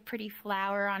had like a pretty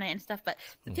flower on it and stuff. But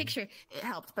the picture it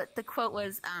helped. But the quote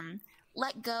was,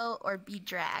 "Let go or be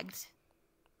dragged."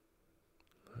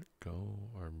 Let go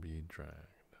or be dragged.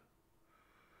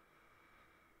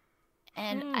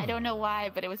 And I don't know why,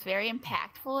 but it was very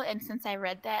impactful. And since I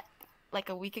read that like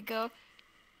a week ago,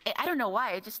 I don't know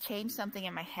why, it just changed something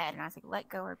in my head. And I was like, let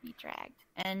go or be dragged.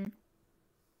 And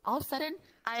all of a sudden,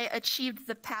 I achieved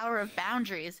the power of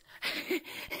boundaries.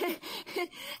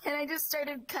 And I just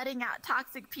started cutting out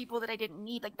toxic people that I didn't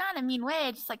need. Like, not in a mean way.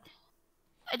 I just like,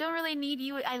 I don't really need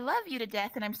you. I love you to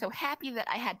death, and I'm so happy that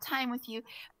I had time with you.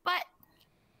 But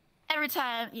every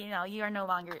time, you know, you are no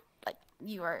longer, like,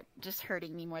 you are just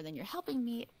hurting me more than you're helping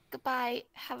me. Goodbye.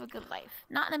 Have a good life.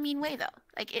 Not in a mean way, though.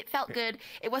 Like, it felt good.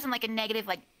 It wasn't like a negative,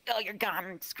 like, oh, you're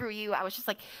gone. Screw you. I was just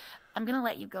like, I'm going to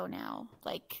let you go now.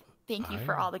 Like, thank you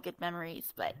for all the good memories,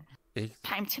 but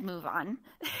time to move on.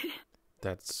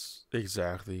 That's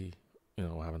exactly, you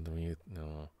know, what happened to me. You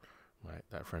know,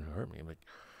 that friend who hurt me. Like,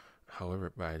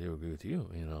 however, but I do agree with you.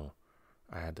 You know,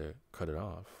 I had to cut it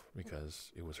off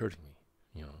because it was hurting me.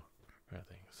 You know, kind of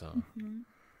thing. So,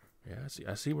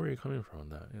 yeah, I see where you're coming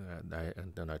from.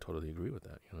 And I totally agree with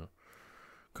that. You know,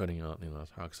 cutting out, you know,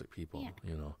 toxic people.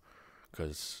 You know,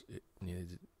 because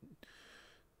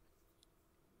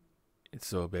it's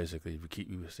so basically, if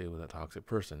you stay with that toxic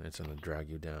person, it's gonna drag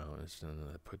you down. It's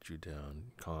gonna put you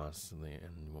down constantly,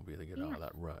 and you won't be able to get out of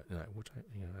that rut. I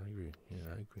agree. Yeah,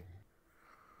 I agree.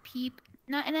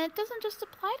 And it doesn't just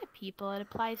apply to people. It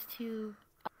applies to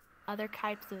other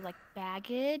types of like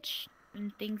baggage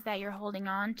and things that you're holding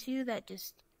on to that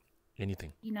just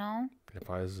anything. You know, it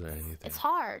applies to anything. It's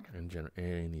hard. In general,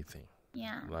 anything.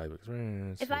 Yeah. Life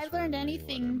experience. If I've learned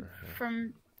anything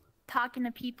from talking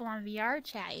to people on VR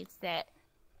chat, it's that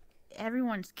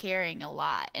everyone's carrying a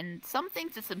lot, and some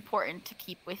things it's important to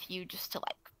keep with you just to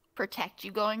like protect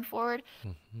you going forward.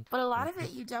 But a lot of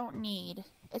it you don't need.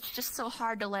 It's just so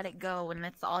hard to let it go when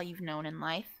that's all you've known in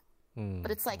life.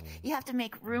 But it's like you have to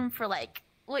make room for like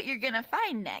what you're gonna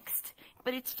find next.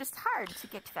 But it's just hard to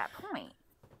get to that point.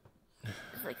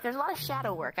 It's like there's a lot of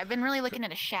shadow work. I've been really looking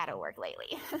into shadow work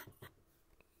lately.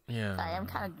 Yeah. Sorry, I'm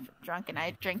kind of drunk and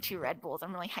I drank 2 Red Bulls.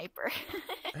 I'm really hyper.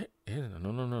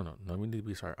 No, we need to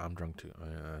be sorry. I'm drunk too.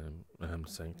 I'm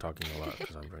talking a lot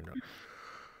because I'm very drunk.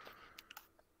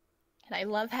 And I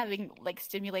love having like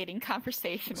stimulating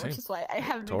conversation, which is why I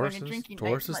haven't been going to drinking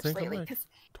nights much think lately. Alike.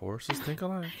 Tauruses think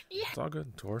alike. Yeah. It's all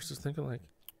good. Tauruses think alike.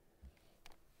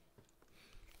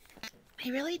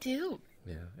 They really do.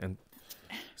 Yeah, and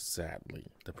sadly,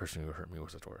 the person who hurt me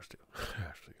was a Taurus too,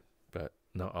 actually. But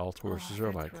not all Tauruses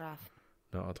are alike. Rough.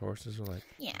 Not all Tauruses are alike.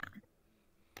 Yeah.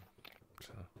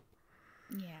 So.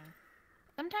 Yeah.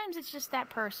 Sometimes it's just that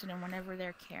person and whenever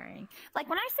they're caring. Like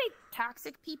when I say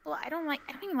toxic people, I don't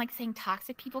even like saying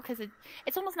toxic people because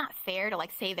it's almost not fair to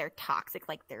like say they're toxic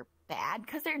like they're bad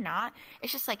because they're not.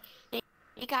 It's just like they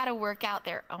gotta work out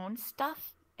their own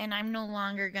stuff, and I'm no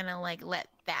longer gonna like let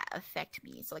that affect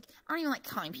me. So like I don't even like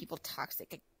calling people toxic.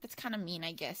 Like, that's kind of mean,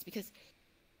 I guess, because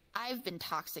I've been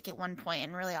toxic at one point,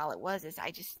 and really all it was is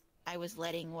I was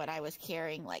letting what I was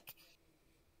carrying like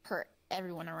hurt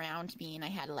everyone around me, and I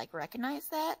had to like recognize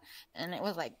that, and it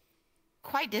was like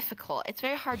quite difficult. It's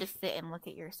very hard to sit and look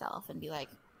at yourself and be like,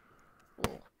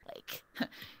 oh, like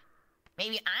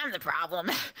maybe I'm the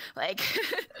problem. Like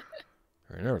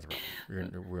you're never the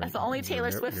problem. That's the only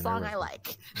Taylor Swift song I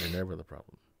like. You're never the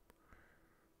problem.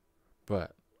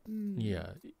 But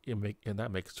yeah, and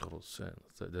that makes total sense.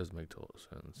 That does make total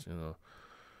sense. You know,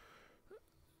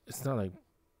 it's not like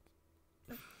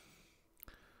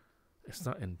it's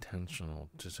not intentional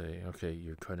to say, okay,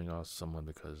 you're cutting off someone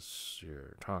because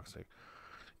you're toxic.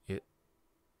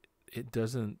 It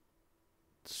doesn't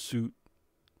suit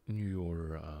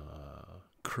your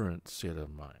current state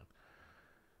of mind.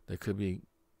 They could be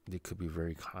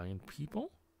very kind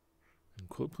people, and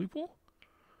quote people,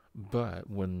 but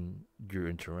when you're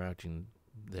interacting,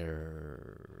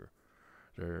 their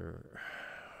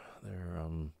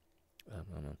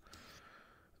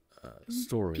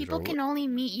stories. People can only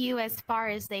meet you as far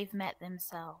as they've met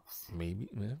themselves. Maybe,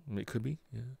 yeah, it could be.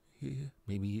 Yeah.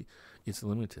 Maybe it's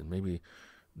limited. Maybe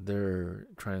they're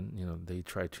trying. You know, they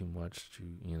try too much to.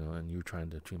 You know, and you're trying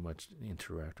to too much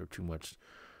interact or too much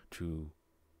to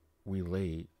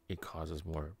relate. It causes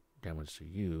more damage to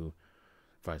you.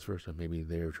 Vice versa. Maybe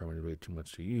they're trying to relate too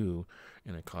much to you,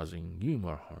 and it causing you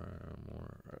more harm.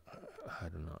 Or I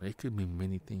don't know. It could be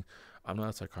many things. I'm not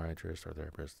a psychiatrist or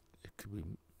therapist. It could be.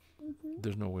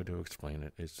 There's no way to explain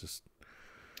it. It's just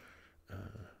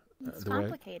it's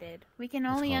complicated. We can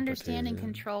only understand and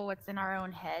control what's in our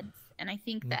own heads, and I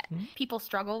think that people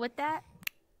struggle with that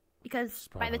because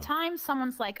by the time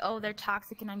someone's like, "Oh, they're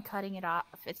toxic," and I'm cutting it off,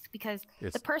 it's because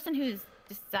the person who's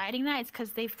deciding that is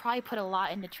because they've probably put a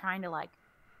lot into trying to like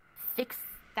fix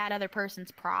that other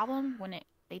person's problem when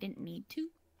they didn't need to.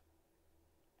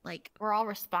 Like we're all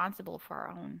responsible for our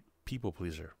own. People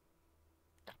pleaser.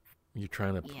 You're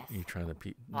trying to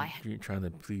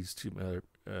please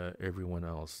everyone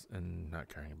else and not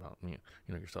caring about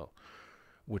yourself.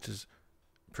 which is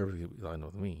perfectly aligned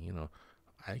with me. You know,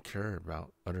 I care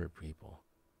about other people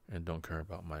and don't care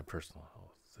about my personal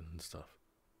health and stuff.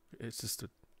 It's just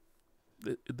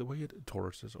the way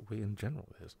Taurus is, the way in general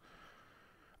is.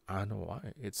 I don't know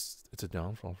why. It's a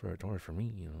downfall for a Taurus for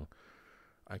me. You know,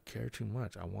 I care too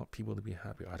much. I want people to be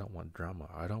happy. I don't want drama.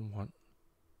 I don't want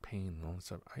pain and all that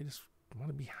stuff. I just want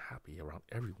to be happy around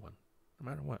everyone, no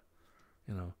matter what.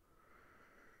 You know.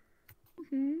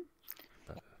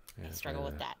 But, yeah, I struggle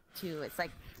with that too. It's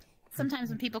like sometimes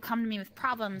when people come to me with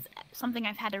problems, something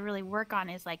I've had to really work on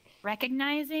is like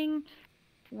recognizing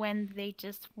when they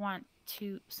just want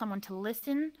someone to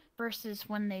listen versus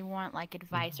when they want like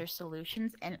advice or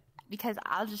solutions. And because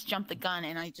I'll just jump the gun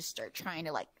and I just start trying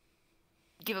to like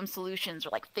give them solutions or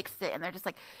like fix it, and they're just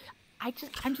like, I'm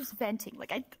just venting.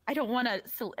 Like I don't want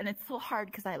to, and it's so hard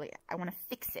because I want to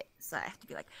fix it. So I have to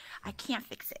be like, I can't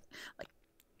fix it. Like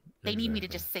they need me to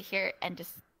just sit here and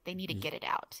they need to get it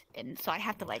out. And so I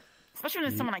have to like, especially when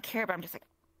it's someone I care about, I'm just like,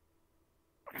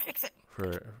 I want to fix it.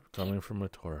 Coming from a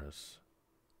Taurus,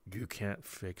 you can't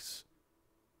fix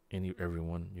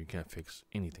everyone. You can't fix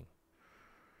anything.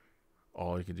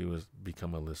 All you can do is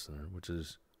become a listener, which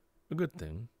is a good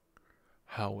thing.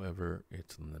 However,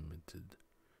 it's limited.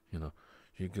 You know,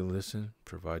 you can listen,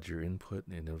 provide your input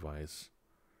and advice,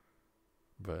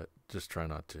 but just try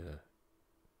not to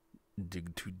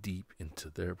dig too deep into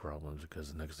their problems,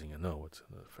 because the next thing you know, it's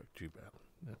going to affect you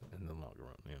badly in the long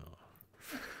run. You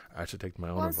know, I should take my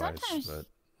own advice, but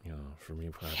you know, for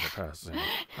me, for the past, you know,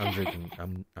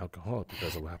 I'm alcoholic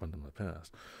because of what happened in my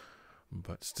past.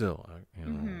 But still,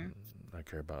 I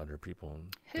care about other people.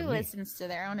 Who listens to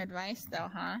their own advice, though,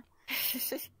 huh?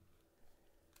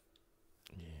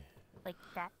 Yeah. Like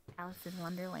that Alice in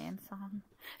Wonderland song.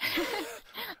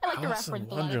 I like to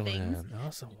reference a lot of things.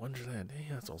 Alice in Wonderland.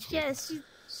 Yeah, that's also. Yes,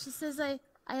 she says I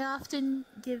often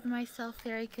give myself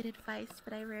very good advice,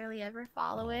 but I rarely ever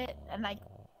follow it, and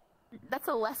that's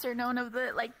a lesser known of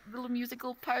the like little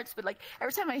musical parts. But like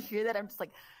every time I hear that, I'm just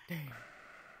like, damn,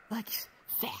 like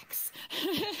facts.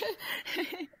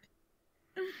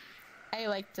 I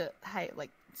like to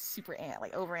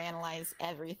overanalyze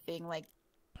everything, like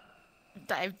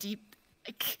dive deep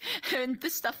into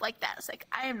stuff like that. It's like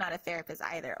I am not a therapist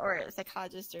either, or a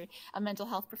psychologist, or a mental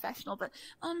health professional, but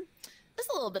it's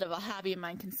a little bit of a hobby of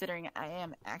mine, considering I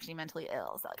am actually mentally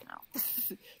ill. So you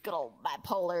know, good old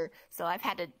bipolar. So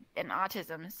and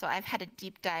autism. So I've had a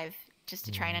deep dive just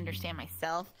to try and understand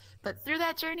myself. But through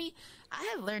that journey, I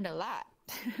have learned a lot.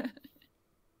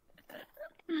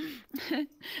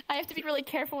 I have to be really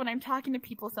careful when I'm talking to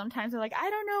people. Sometimes they're like, I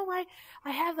don't know why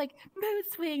I have like mood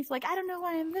swings. Like, I don't know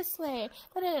why I'm this way.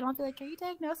 And I'll be like, are you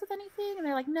diagnosed with anything? And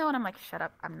they're like, no. And I'm like, shut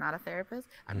up. I'm not a therapist.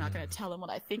 I'm not going to tell them what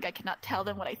I think. I cannot tell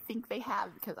them what I think they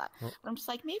have, because I'm just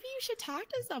like, maybe you should talk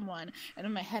to someone. And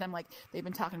in my head, I'm like, they've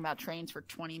been talking about trains for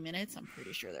 20 minutes. I'm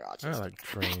pretty sure they're autistic. I like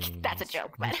trains. That's a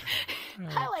joke, but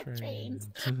I like trains.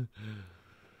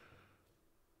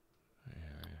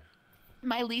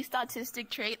 My least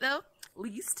autistic trait, though,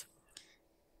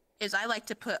 is I like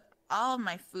to put all of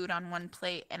my food on one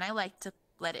plate, and I like to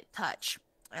let it touch.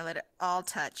 I let it all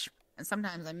touch, and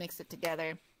sometimes I mix it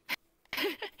together.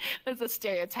 There's a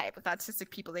stereotype with autistic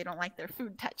people. They don't like their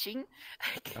food touching.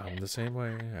 I'm the same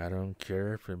way. I don't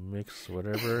care if it mixes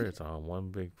whatever. It's on one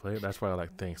big plate. That's why I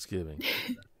like Thanksgiving.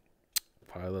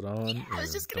 Pile it on. Yeah, I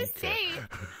was just going to say.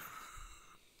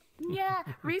 Yeah,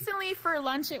 recently for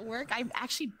lunch at work, I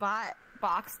actually bought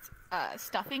boxed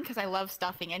stuffing, because I love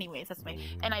stuffing anyways. That's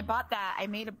and I bought that. I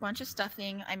made a bunch of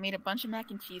stuffing. I made a bunch of mac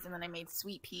and cheese, and then I made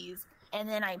sweet peas. And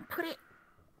then I put it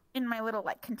in my little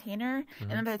like container.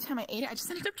 And then by the time I ate it, I just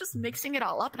ended up just mixing it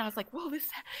all up. And I was like, whoa, this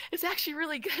is actually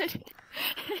really good.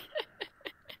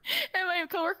 And my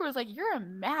coworker was like, you're a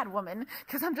mad woman,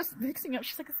 because I'm just mixing up.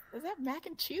 She's like, is that mac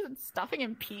and cheese and stuffing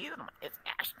and peas? And I'm like, it's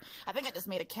actually, I think I just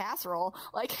made a casserole.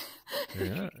 Like,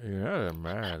 you're not a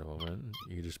mad woman.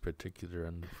 You're just particular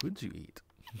on the foods you eat.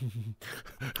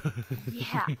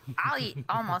 Yeah, I'll eat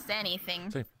almost anything.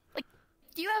 Same. Like,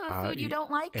 do you have a food you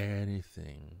don't like?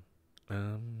 Anything.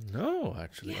 No,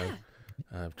 actually. Yeah.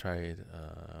 I've tried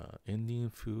Indian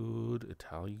food,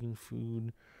 Italian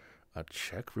food,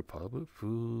 Czech Republic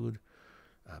food,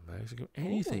 Mexican,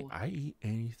 anything. I eat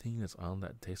anything that's on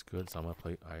that tastes good. It's on my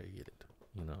plate. I eat it.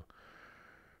 You know.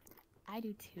 I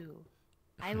do too.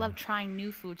 I love trying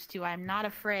new foods too. I'm not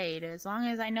afraid as long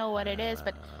as I know what it is.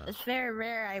 But it's very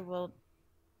rare.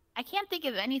 I can't think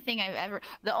of anything I've ever.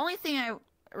 The only thing I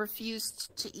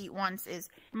refused to eat once is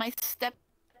my stepdad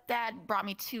brought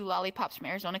me 2 lollipops from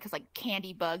Arizona, because like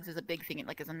candy bugs is a big thing,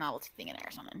 like is a novelty thing in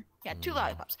Arizona. Yeah, 2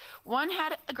 lollipops. One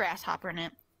had a grasshopper in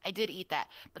it, I did eat that.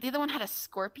 But the other one had a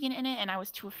scorpion in it, and I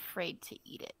was too afraid to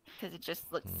eat it because it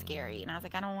just looked scary. And I was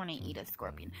like, I don't want to eat a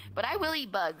scorpion. But I will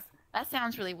eat bugs. That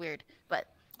sounds really weird, but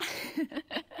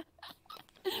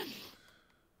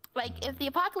like if the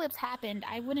apocalypse happened,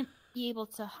 I wouldn't be able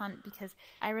to hunt because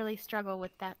I really struggle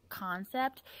with that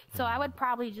concept. So I would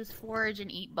probably just forage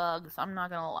and eat bugs. I'm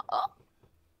not gonna lie. Oh,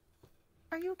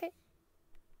 are you okay?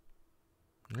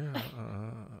 Yeah,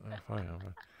 I'm fine.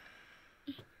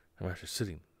 I'm actually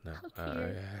sitting now. I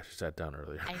actually sat down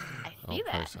earlier. I see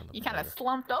that. You kind of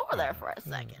slumped over there for a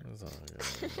second.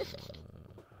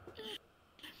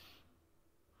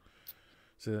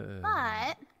 So,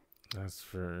 but that's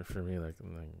for me, like you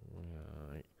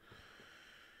know, like,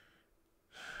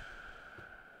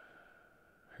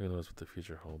 who knows what the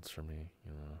future holds for me,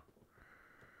 you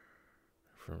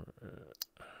know.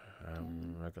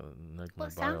 I'm not gonna like my well,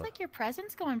 it sounds like your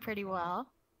present's going pretty well.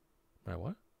 My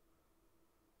what?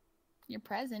 Your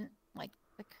present, like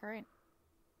the current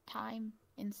time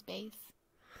in space.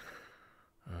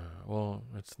 Well,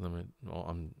 it's limited. Well,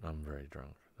 I'm very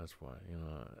drunk. That's why, you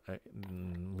know,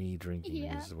 me drinking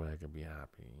is the way I can be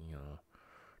happy. You know,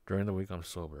 during the week I'm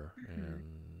sober, and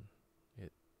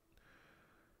it,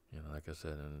 you know, like I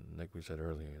said, and like we said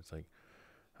earlier, it's like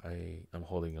I'm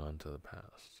holding on to the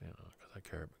past, you know, because I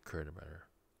cared about her,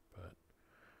 but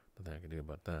nothing I can do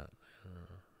about that.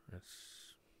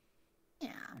 You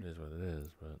know, it is what it is.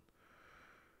 But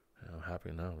you know, I'm happy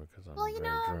now because I'm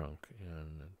very drunk,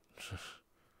 and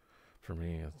for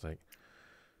me, it's like.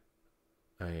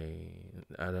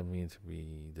 I don't mean to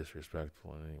be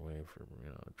disrespectful in any way for, you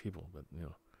know, people, but, you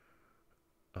know,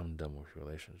 I'm done with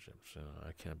relationships. You know,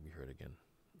 I can't be hurt again.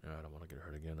 You know, I don't want to get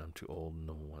hurt again. I'm too old.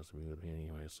 No one wants to be with me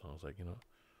anyway. So I was like, you know,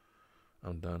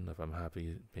 I'm done. If I'm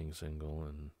happy being single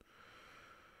and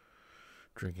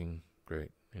drinking, great.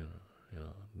 You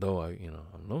know, though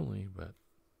I'm lonely, but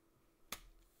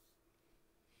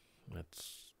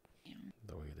that's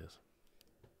the way it is.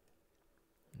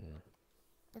 Yeah.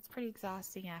 It's pretty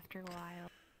exhausting after a while.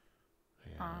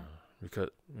 Yeah,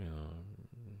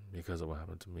 because of what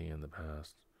happened to me in the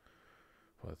past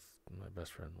with my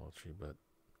best friend Mochi, but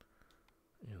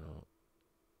you know,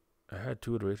 I had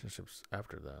 2 relationships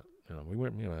after that. You know, me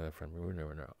and my other friend, we were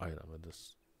never in an item with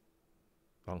this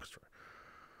long story.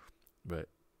 But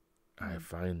I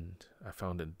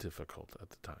found it difficult at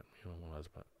the time, you know, when I was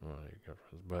one of your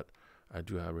girlfriends. But I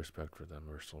do have respect for them.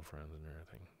 We're still friends and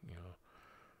everything, you know.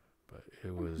 But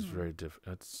it was very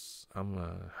difficult. I'm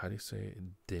how do you say it?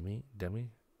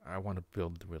 Demi? I want to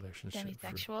build the relationship.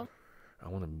 Demisexual? I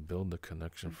want to build the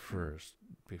connection first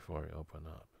before I open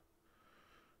up.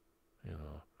 You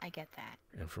know. I get that.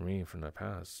 And for me, from the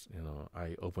past, you know,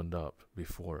 I opened up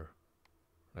before,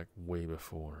 like way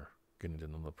before getting to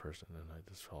know the person, and I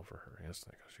just fell for her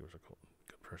instantly because she was a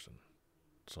good person.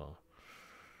 So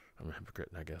I'm a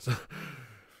hypocrite, I guess, when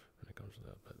it comes to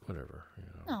that. But whatever, you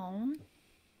know. No.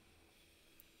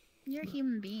 You're a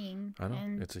human being. I know,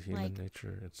 and it's a human like,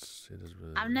 nature. It is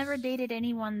really. I've never dated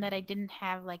anyone that I didn't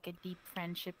have like a deep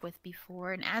friendship with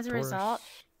before, and as a result,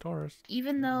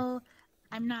 even though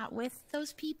I'm not with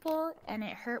those people and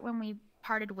it hurt when we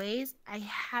parted ways, I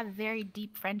have very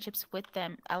deep friendships with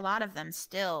them. A lot of them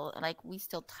still, like we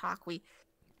still talk.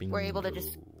 We're able to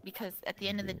just, because at the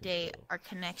end of the day, our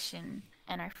connection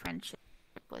and our friendship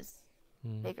was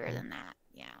bigger than that.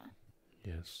 Yeah.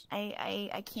 Yes.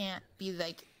 I can't be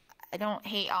like, I don't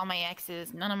hate all my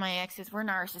exes. None of my exes were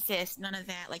narcissists. None of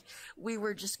that. Like, we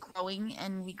were just growing,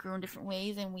 and we grew in different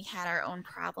ways, and we had our own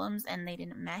problems, and they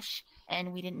didn't mesh,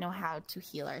 and we didn't know how to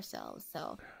heal ourselves.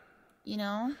 So, you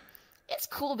know, it's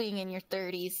cool being in your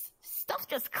 30s. Stuff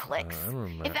just clicks.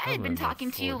 If I had been talking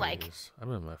to you, like...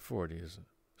 I'm in my 40s.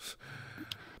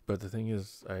 But the thing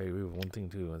is, one thing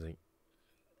too, I think,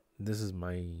 this is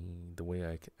the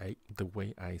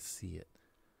way I see it.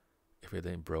 If it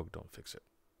ain't broke, don't fix it.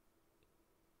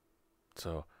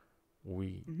 So,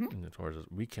 in the Taurus,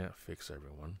 we can't fix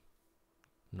everyone.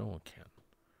 No one can.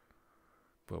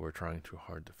 But we're trying too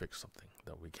hard to fix something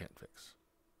that we can't fix.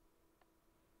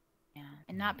 Yeah,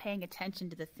 and not paying attention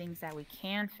to the things that we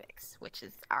can fix, which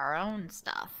is our own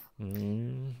stuff.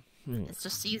 It's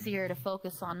just easier to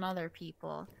focus on other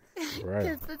people. Right.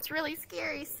 Because it's really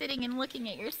scary sitting and looking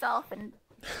at yourself and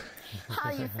how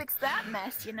you fix that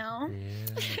mess, you know?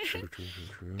 Yeah, true.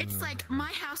 It's like,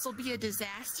 my house will be a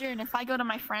disaster, and if I go to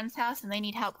my friend's house and they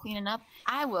need help cleaning up,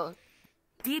 I will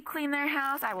deep clean their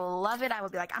house. I will love it. I will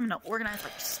be like, I'm going to organize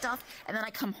like stuff, and then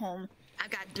I come home. I've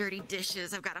got dirty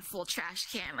dishes. I've got a full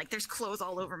trash can. Like, there's clothes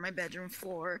all over my bedroom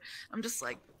floor. I'm just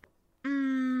like,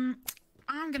 I'm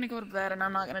going to go to bed, and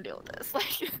I'm not going to deal with this.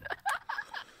 Like,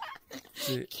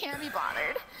 can't be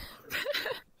bothered.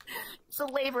 it's a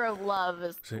labor of love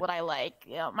is what I like.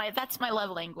 You know, that's my love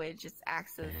language. It's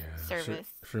acts of service.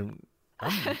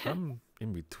 I'm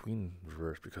in between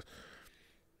verse because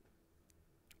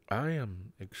I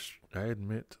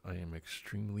admit I am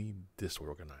extremely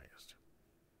disorganized.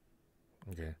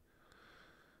 Okay.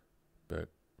 But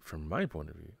from my point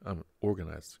of view, I'm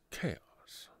organized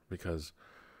chaos because,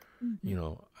 you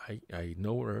know, I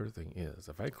know where everything is.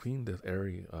 If I clean this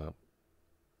area up,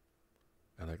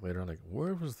 and like later on, like,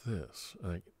 where was this?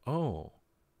 Like, oh,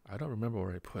 I don't remember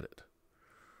where I put it.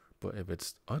 But if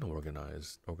it's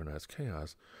organized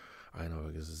chaos, I know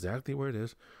exactly where it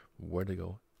is, where to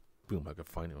go. Boom, I could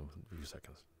find it in a few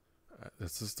seconds.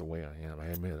 That's just the way I am. I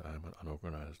admit I'm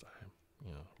unorganized.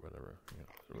 Whatever.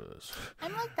 It is.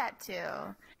 I'm like that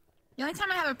too. The only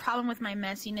time I have a problem with my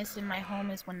messiness in my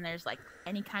home is when there's like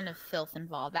any kind of filth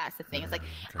involved. That's the thing. It's like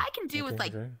I can do with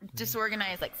like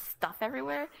disorganized like stuff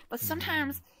everywhere, but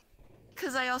sometimes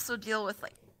because I also deal with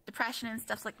like depression and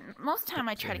stuff. Like most of the time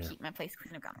I try to keep my place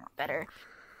clean. I've gotten a lot better.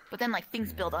 But then like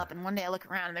things build up, and one day I look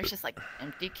around and there's just like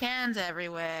empty cans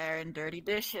everywhere and dirty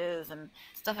dishes and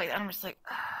stuff like that. I'm just like,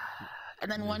 ugh. And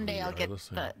then one day I'll get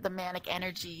the manic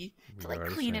energy to like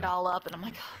clean it all up, and I'm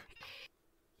like,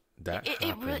 that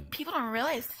it really, people don't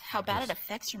realize how bad it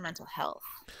affects your mental health.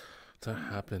 That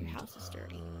happened your house is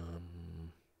dirty.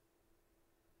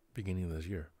 Beginning of this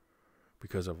year,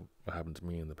 because of what happened to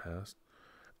me in the past.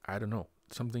 I don't know,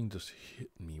 something just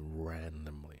hit me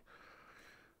randomly.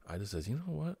 I just said, you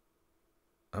know what?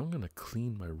 I'm going to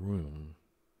clean my room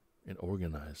and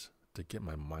organize to get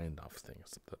my mind off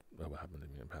things that happened to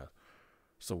me in the past.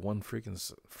 So one freaking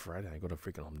Friday, I go to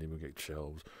freaking Home Depot, get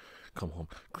shelves, come home,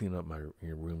 clean up my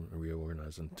room,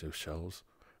 reorganize into shelves.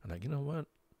 And like, you know what?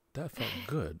 That felt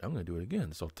good. I'm going to do it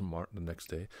again. So tomorrow, the next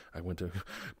day, I went to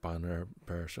buy another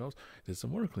pair of shelves, did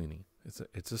some more cleaning.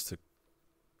 It's just to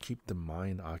keep the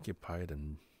mind occupied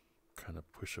and kind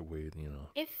of push away,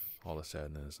 all the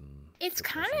sadness and. It's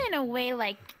kind of in a way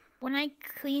like when I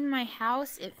clean my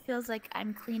house, it feels like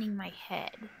I'm cleaning my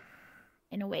head,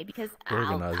 in a way, because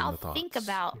I'll think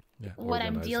about what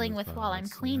I'm dealing with while I'm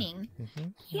cleaning.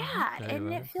 Yeah,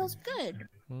 and it feels good.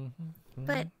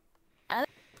 But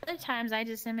other times I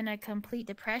just am in a complete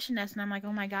depression nest, and I'm like,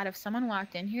 oh my god, if someone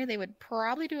walked in here, they would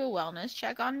probably do a wellness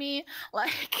check on me,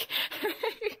 like.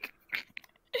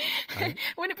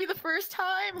 Wouldn't it be the first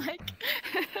time? Like,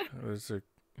 it was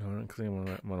including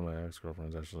one of my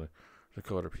ex-girlfriends, actually. The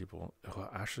color people who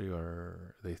actually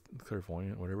are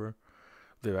clairvoyant, whatever.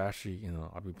 They've actually,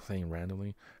 I'll be playing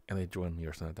randomly, and they join me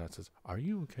or something like that. Says, "Are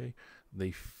you okay?"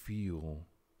 They feel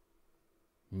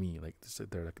me, like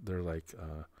they're like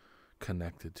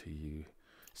connected to you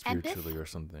spiritually or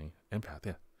something. Empath,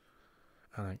 yeah.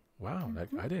 I'm like, wow, like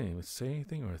I didn't even say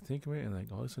anything or think of it, and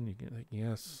like all of a sudden you get like,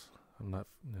 yes. I'm not,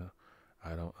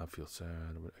 I feel sad,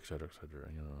 et cetera,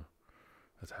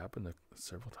 It's happened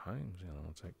several times,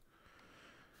 It's like,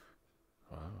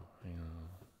 wow,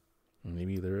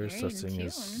 maybe there is such thing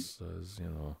as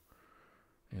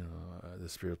the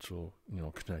spiritual,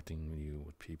 connecting you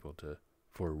with people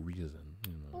for a reason,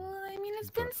 Well, I mean, it's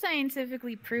been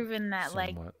scientifically proven that,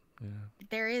 somewhat,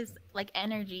 there is, like,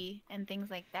 energy and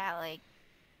things like that, like,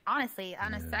 honestly,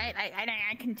 on a site,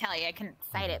 I can tell you, I couldn't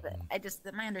cite it,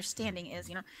 but my understanding is,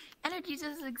 energy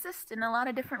does exist in a lot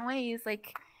of different ways.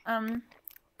 Like in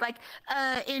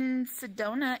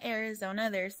Sedona, Arizona,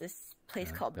 there's this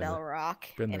place called Bell Rock,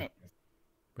 and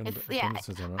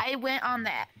I went on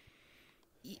that.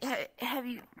 Have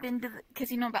you been to?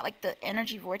 Because about like the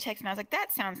energy vortex, and I was like,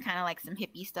 that sounds kind of like some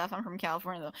hippie stuff. I'm from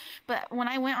California though, but when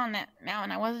I went on that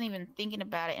mountain, I wasn't even thinking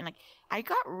about it, and like I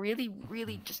got really,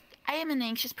 really just. I am an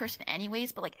anxious person,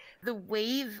 anyways, but like the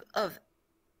wave of.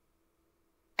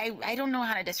 I don't know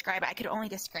how to describe it. I could only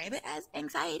describe it as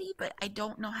anxiety, but I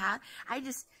don't know how.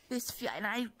 This feel, and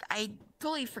I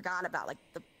totally forgot about like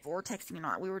the vortex.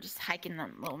 We were just hiking the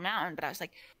little mountain, but I was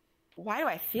like, why do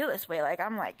I feel this way? Like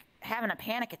I'm like having a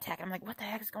panic attack. I'm like, what the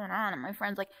heck is going on? And my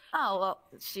friend's like, oh, well,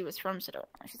 she was from Sedona.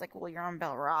 She's like, well, you're on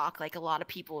Bell Rock. Like a lot of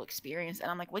people experience.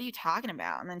 And I'm like, what are you talking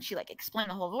about? And then she like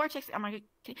explained the whole vortex. I'm like,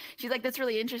 okay. She's like, that's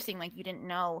really interesting. Like you didn't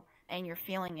know and you're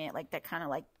feeling it. Like that kind of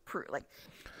like,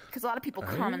 because a lot of people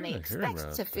come and they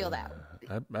expect to feel that.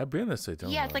 I've been to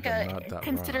Sedona. Yeah, it's like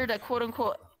considered a quote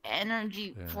unquote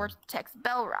energy vortex,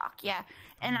 Bell Rock. Yeah.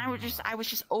 And I was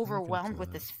just overwhelmed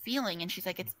with this feeling, and she's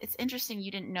like, it's interesting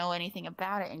you didn't know anything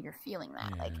about it and you're feeling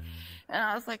that. Like, and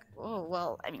I was like, oh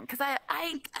well, I mean, because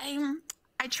I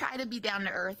try to be down to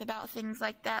earth about things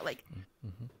like that. Like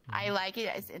I like it,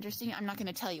 it's interesting. I'm not going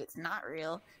to tell you it's not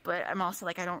real, but I'm also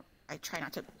like, I try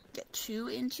not to get too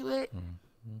into it.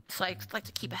 So I like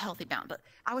to keep a healthy balance. But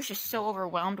I was just so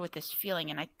overwhelmed with this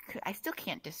feeling, and I still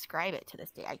can't describe it to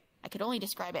this day. I could only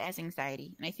describe it as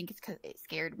anxiety, and I think it's because it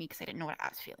scared me because I didn't know what I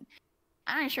was feeling.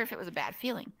 I'm not sure if it was a bad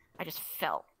feeling. I just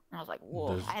felt, and I was like,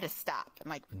 whoa. I had to stop and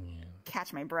like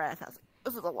catch my breath. I was like,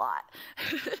 this is a lot.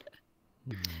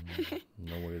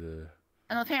 No way to.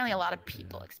 And apparently, a lot of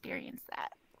people experience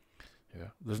that.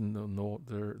 Yeah, there's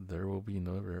there will be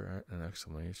never an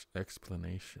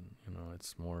explanation. You know,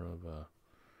 it's more of a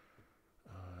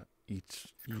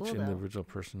each individual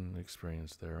person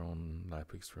experience their own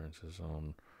life experiences,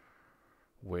 own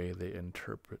way they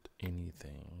interpret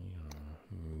anything. You know,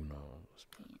 who knows?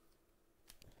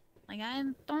 Like, I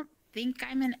don't think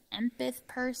I'm an empath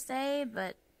per se,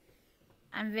 but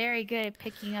I'm very good at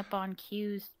picking up on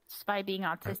cues despite being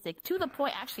autistic. To the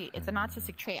point, actually, it's an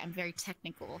autistic trait. I'm very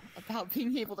technical about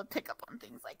being able to pick up on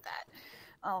things like that.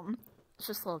 It's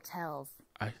just little tells.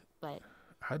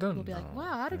 I don't People know. will be like,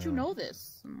 wow, how did you know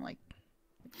this? I'm like,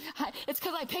 it's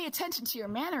because I pay attention to your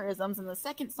mannerisms, and the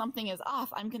second something is off,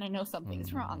 I'm going to know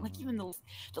something's wrong. Like, even the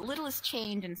littlest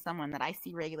change in someone that I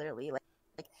see regularly, like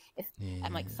if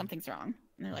I'm like, something's wrong.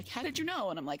 And they're like, how did you know?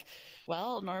 And I'm like,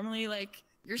 well, normally, like,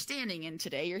 you're standing, and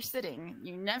today you're sitting.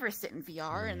 You never sit in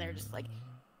VR. And they're just like,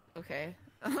 okay.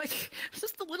 I'm like, it's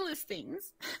just the littlest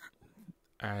things.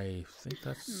 I think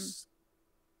that's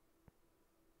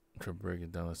to break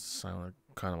it down. That's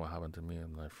kind of what happened to me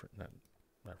and my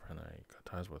friend I got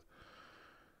ties with.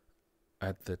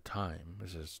 At the time,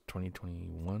 this is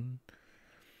 2021.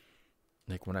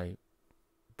 Like, when I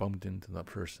bumped into that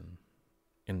person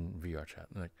in VR chat,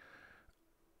 like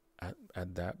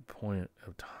at that point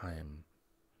of time,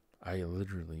 I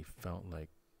literally felt like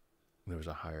there was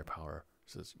a higher power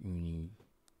says you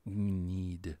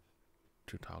need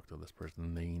to talk to this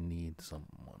person. They need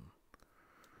someone.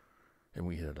 And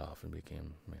we hit it off and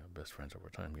became best friends over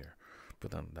time here.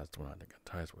 But then that's when I got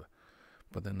ties with.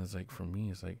 But then it's like, for me,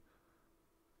 it's like,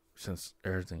 since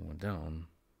everything went down,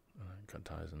 and I got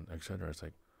ties and etc., it's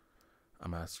like,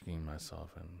 I'm asking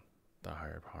myself and the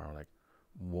higher power, like,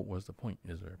 what was the point?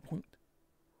 Is there a point?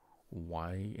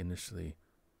 Why initially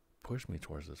push me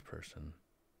towards this person?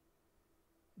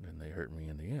 Then they hurt me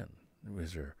in the end.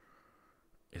 Is there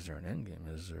an end game?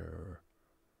 Is there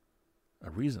a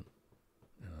reason?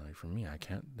 Like, for me, I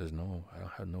don't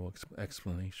have no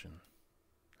explanation.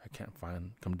 I can't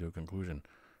come to a conclusion.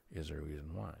 Is there a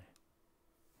reason why?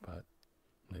 But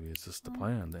maybe it's just the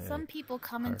plan. Some people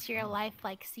come into your life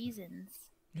like seasons.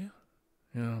 Yeah.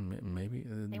 Maybe.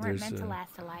 They weren't meant to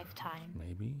last a lifetime.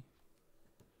 Maybe.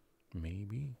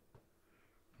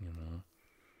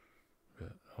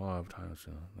 But a lot of times,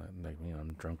 like me,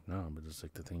 I'm drunk now, but it's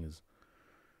like, the thing is,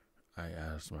 I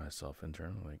ask myself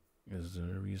internally, like, is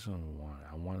there a reason why?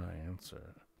 I want to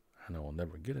answer. I know I'll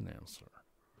never get an answer.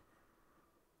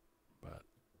 But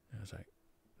it's like,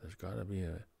 there's got to be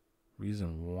a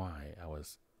reason why I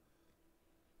was,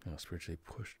 spiritually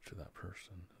pushed to that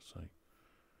person. It's like,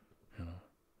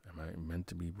 am I meant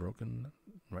to be broken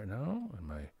right now?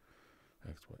 Am I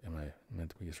meant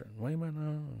to be a certain way by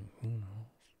now? Who knows?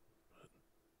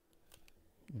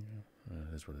 But,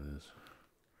 it is what it is.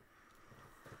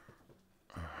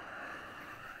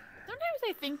 Sometimes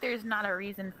I think there's not a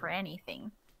reason for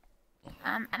anything.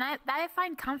 And I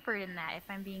find comfort in that, if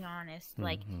I'm being honest.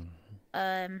 Like,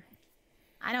 I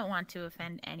don't want to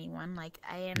offend anyone. Like,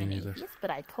 I am an atheist,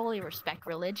 but I totally respect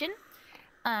religion.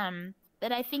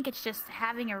 But I think it's just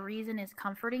having a reason is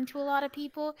comforting to a lot of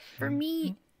people. For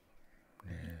me,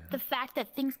 the fact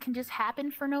that things can just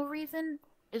happen for no reason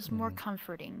is more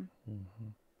comforting.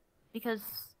 Because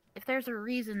if there's a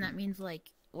reason, that means,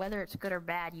 like, whether it's good or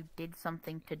bad, you did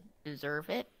something to deserve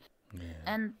it.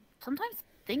 And sometimes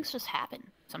things just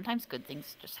happen. Sometimes good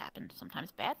things just happen.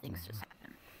 Sometimes bad things just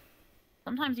happen.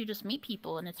 Sometimes you just meet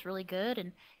people and it's really good,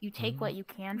 and you take what you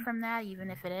can from that, even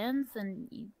if it ends, and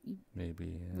you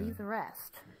leave the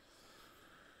rest.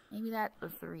 Maybe that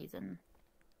was the reason.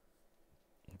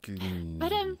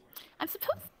 But I'm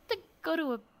supposed to go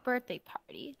to a birthday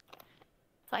party.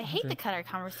 So I hate to cut our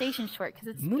conversation short because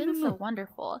it's been so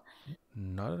wonderful.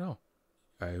 Not at all.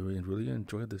 I really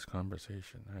enjoyed this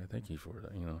conversation. I thank you for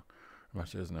that. I'm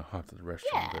actually going to hop to the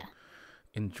restroom. But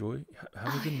enjoy.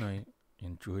 Have a good night.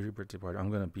 Enjoy your birthday party. I'm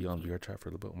going to be on VR chat for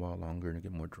a little bit while longer and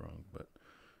get more drunk. But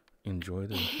enjoy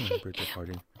the birthday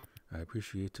party. I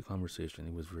appreciate the conversation.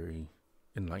 It was very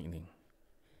enlightening.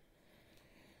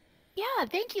 Yeah,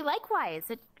 thank you. Likewise.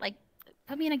 It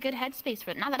put me in a good headspace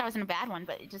for it. Not that I was in a bad one,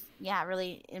 but it just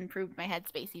really improved my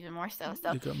headspace even more so.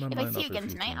 So if I see you again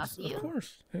tonight, I'll see you. Of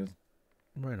course.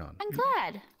 Right on. I'm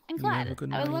glad.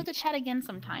 I would love to chat again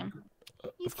sometime.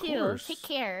 You too. Course. Take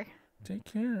care. Take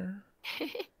care.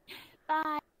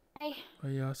 Bye. Bye,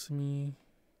 Yasumi.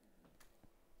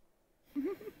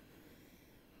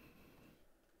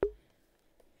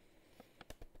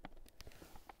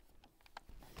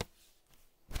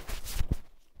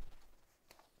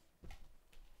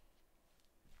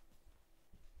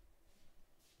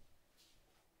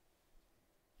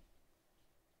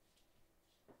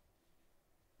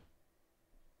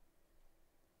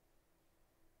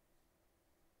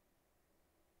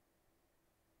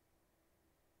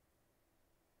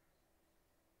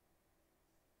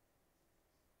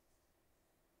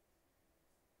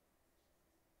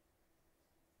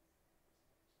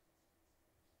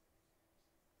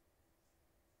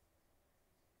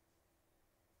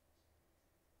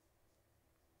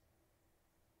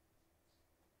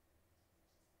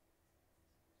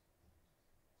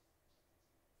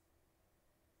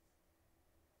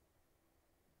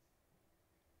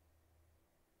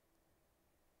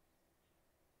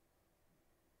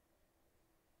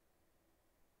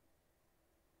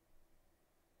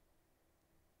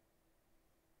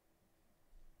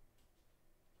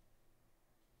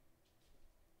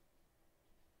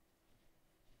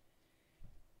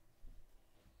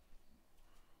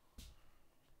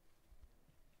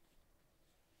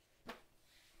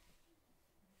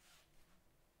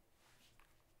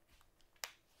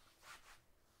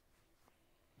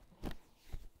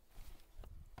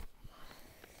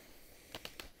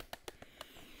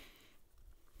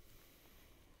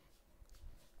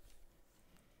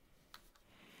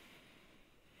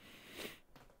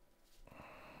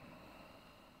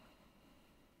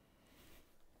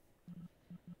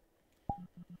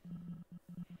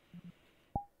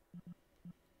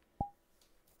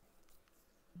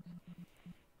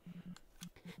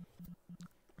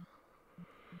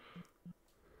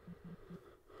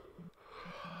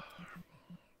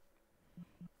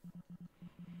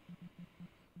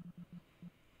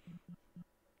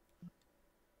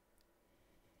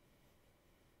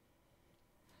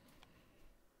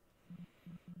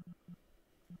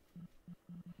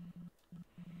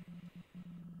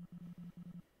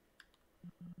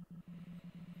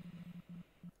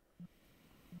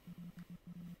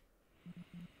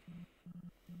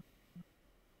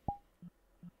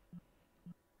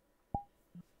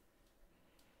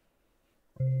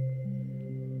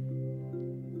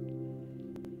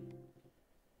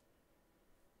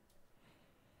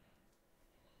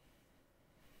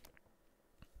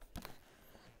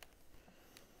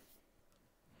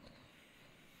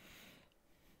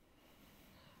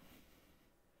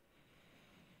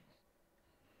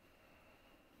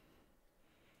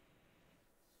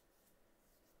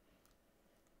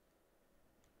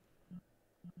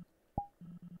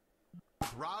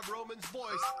 Rob Roman's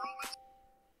voice.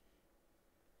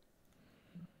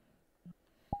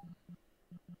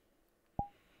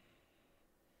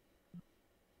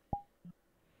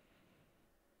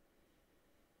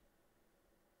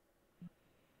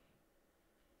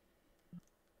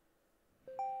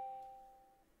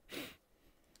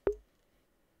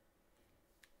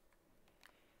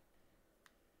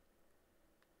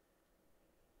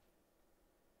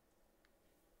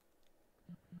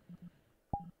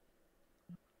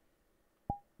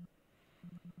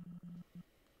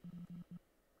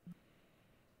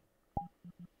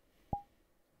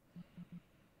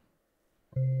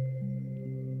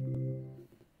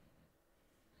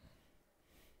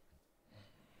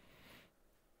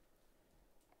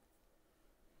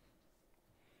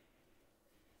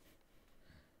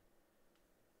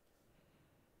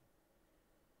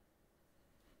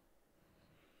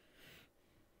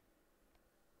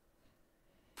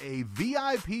 A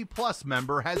VIP Plus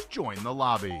member has joined the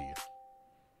lobby.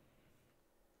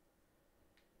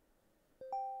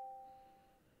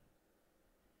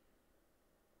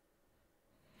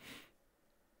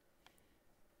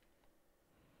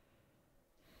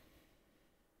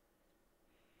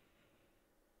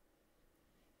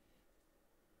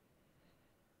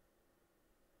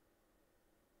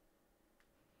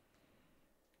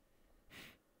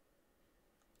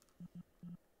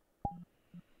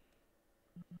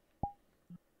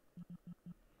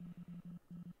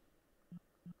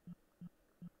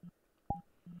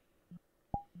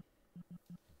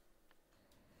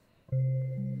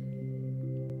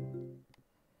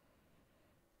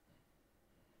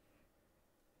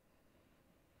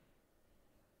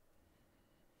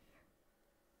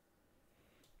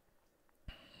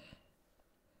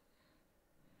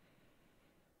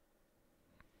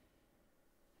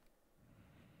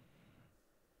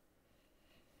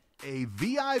 A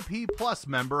VIP Plus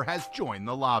member has joined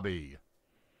the lobby.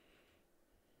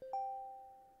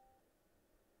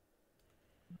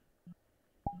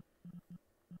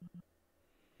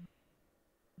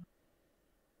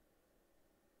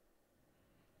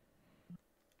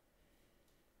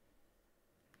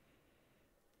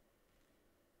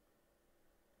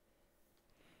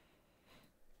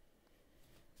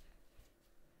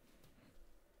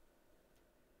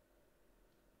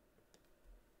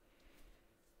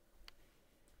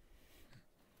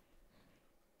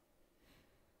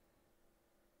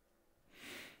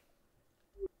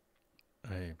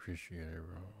 I appreciate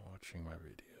everyone watching my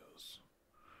videos.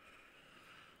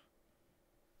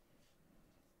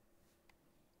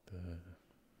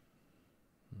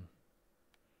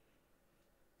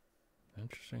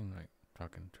 Interesting, like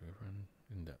talking to everyone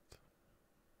in depth,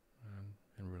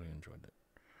 and really enjoyed it.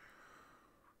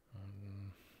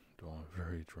 Though I'm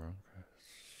very drunk,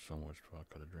 so much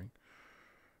vodka to drink.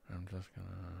 I'm just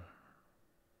gonna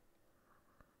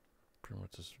pretty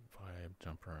much just vibe,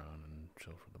 jump around, and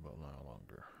chill for about an hour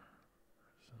longer.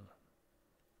 So.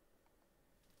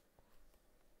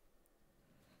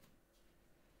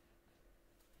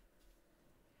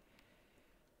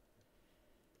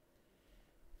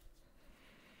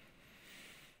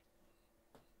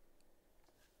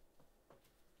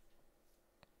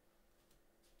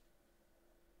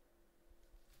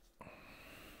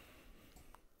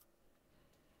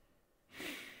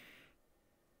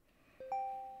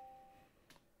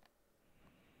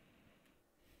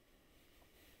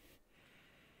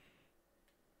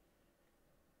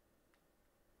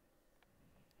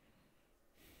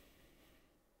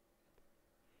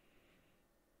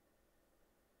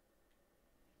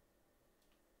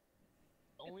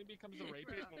 Only becomes a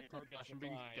rapist when Kardashian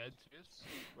being dead serious.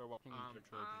 We're walking therapist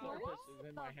is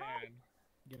in my hand.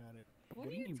 Get at it. What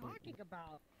are you talking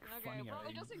about? Okay, well,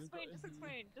 just explain.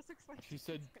 She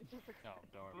said, no,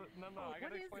 don't worry. No, I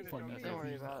gotta explain it. Don't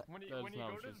worry about it. When you go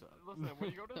to, listen,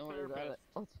 when you go to the therapist,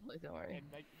 Ultimately, don't worry. and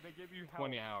they give you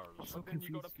 20 hours, but then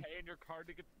you go to pay in your card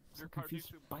to get your card to.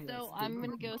 So I'm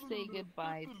gonna go say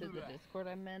goodbye to the Discord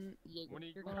I'm in. You're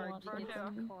gonna want to get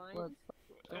some.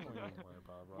 Don't worry about it,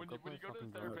 bro. When you go to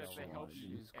the therapist, they help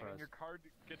you, and your card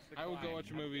gets declined. I will go watch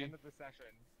a movie. At the end of the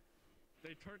session.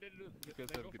 They turned into they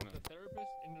go from the therapist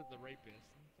into the rapist.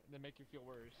 And they make you feel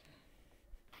worse.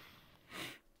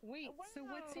 Wait, so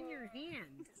what's in your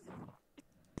hand?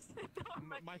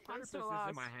 My therapist is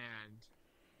in my hand.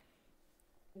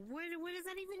 What does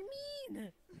that even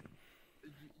mean?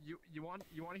 You want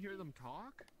to hear them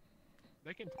talk?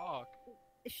 They can talk.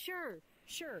 Sure.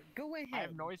 Go ahead. I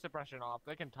have noise suppression off.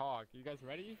 They can talk. You guys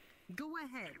ready? Go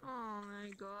ahead. Oh my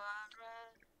god.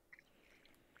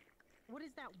 What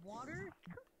is that, water?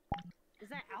 Is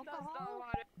that alcohol? That's not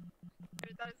water.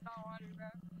 That is not water,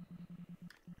 bro.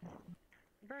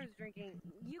 Bro's drinking.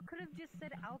 You could have just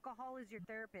said alcohol is your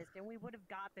therapist and we would have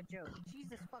got the joke.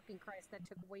 Jesus fucking Christ, that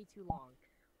took way too long.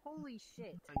 Holy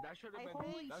shit. And that should have been.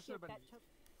 Holy That should shit, have been. that took...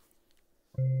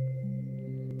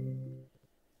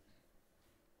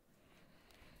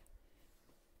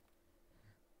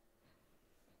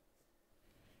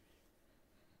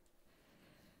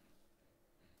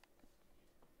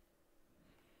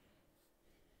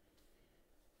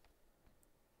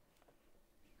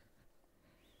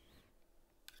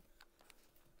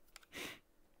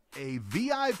 A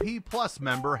VIP Plus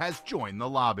member has joined the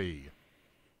lobby.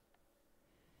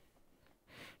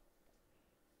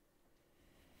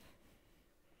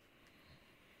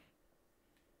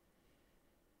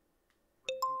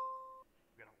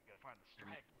 We gotta find the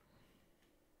strike.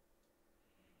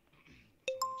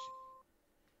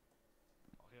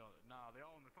 Nah, they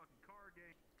all in the fucking car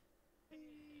gang.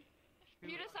 If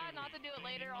you decide not to do it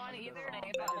later on either,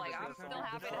 but like I'm still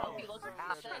happy to help you look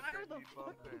past it. No,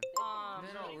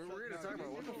 we're gonna talk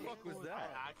about what the fuck was that?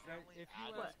 If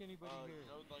you ask anybody here,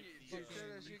 She said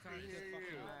that she could hear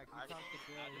you. what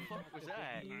the fuck was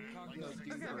that?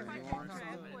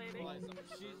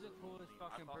 She's the coolest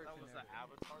fucking person. That was the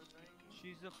Avatar thing.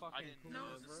 She's the fucking coolest.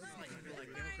 No, like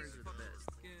Democrats are the best.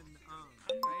 How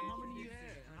many you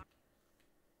had?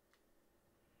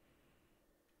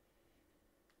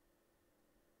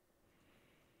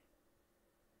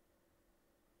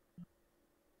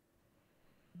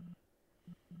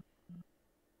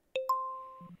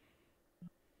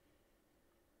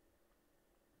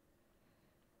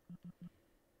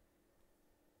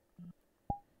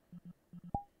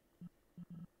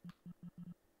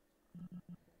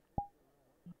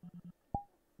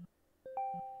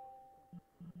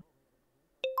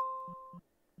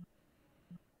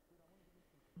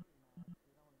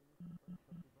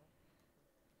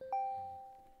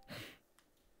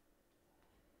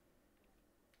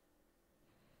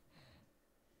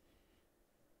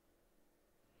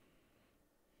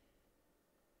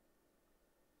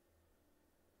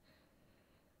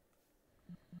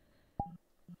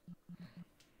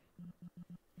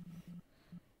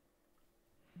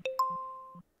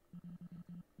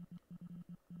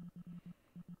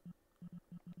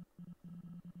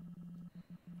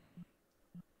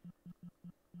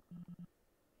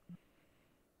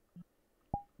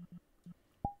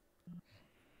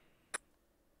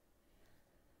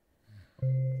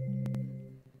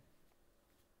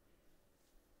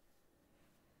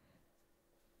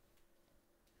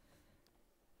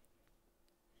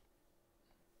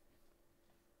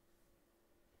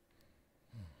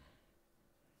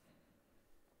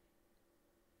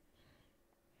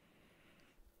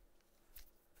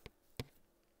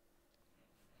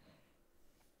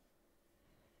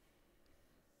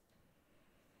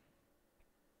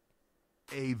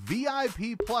 A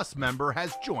VIP Plus member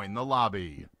has joined the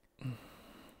lobby.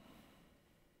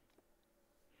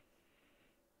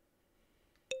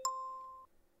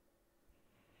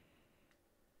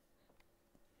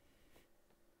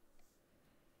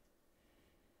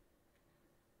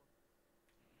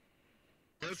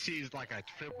 Grilled cheese like a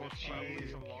triple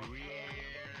cheese, Gruyere,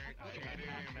 cheddar,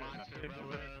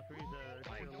 mozzarella,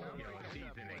 like, you know,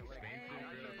 cheese and expensive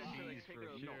grilled cheese for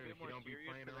sure. If you don't be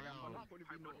playing around.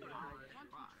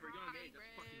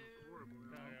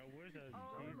 Where's that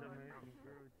cheese American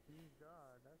grilled cheese?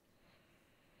 God, that's...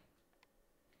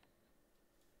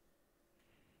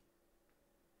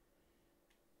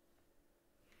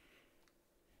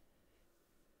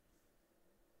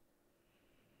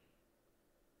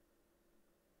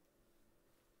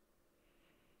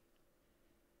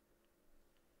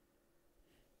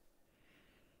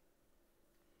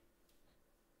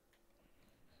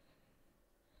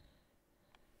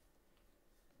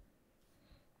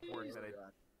 Words that I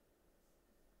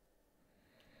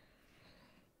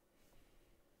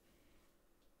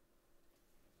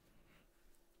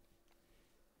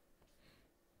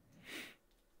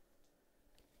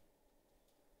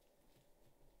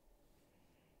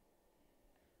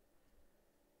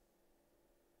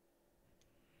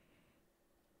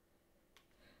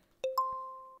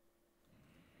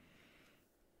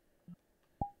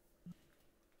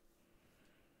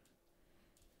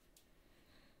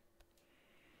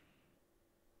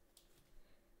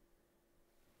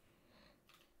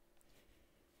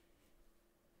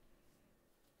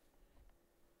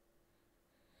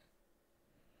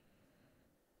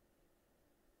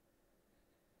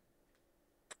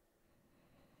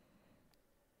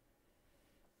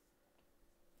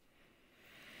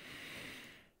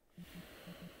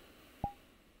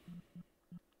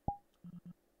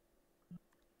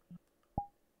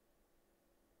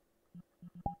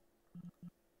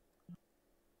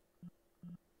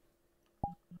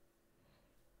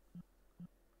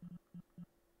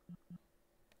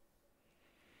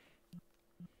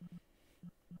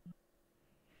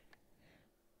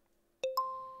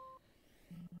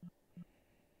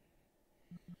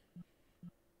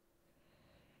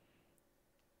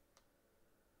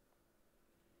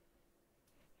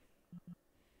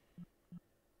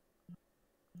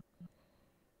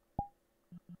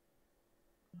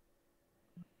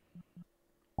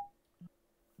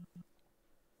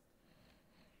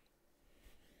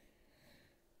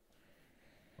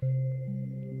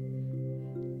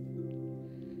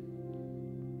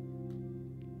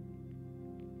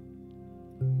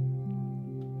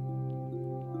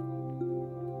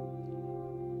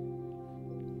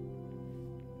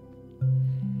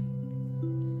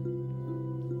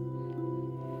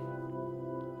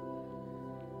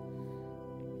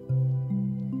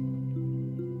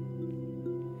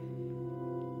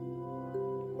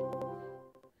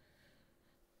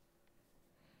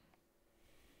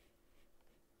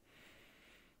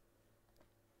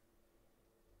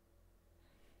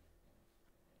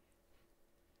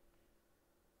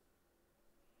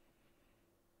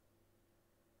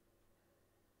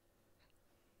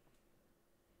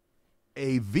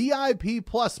A VIP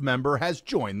Plus member has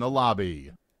joined the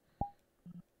lobby.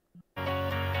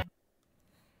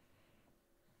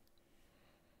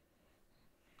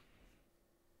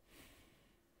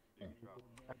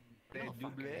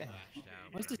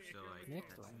 What's the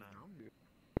next one? I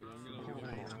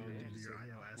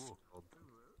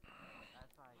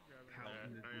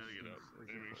gotta get up. Let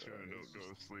me make sure I don't go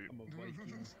to sleep. I'm a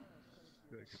Viking.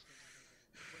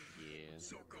 Yeah.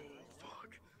 So cool.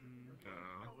 Fuck. No.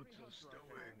 It's so stoic.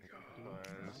 I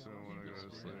just don't want to go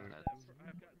to sleep.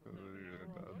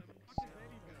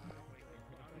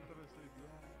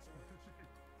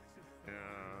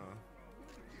 Yeah.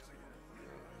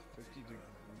 50 degrees.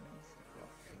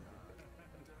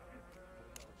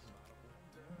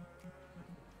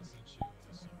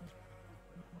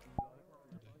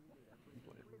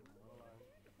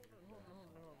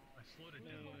 I slowed it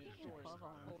down.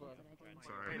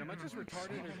 Sorry. Wait, am I just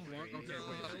retarded or drunk? Okay,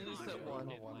 wait. At least at one.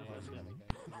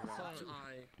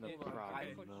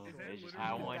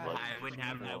 I wouldn't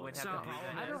have to. I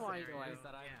don't want to realize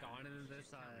that I've gone into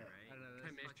this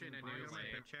commission and do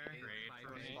my chair.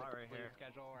 Spot right here.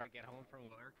 Schedule where I get home from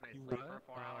work and I You sleep what?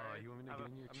 for 4 hours. You want me to get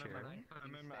in your chair?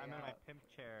 I'm in my pimp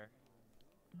chair.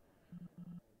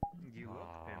 You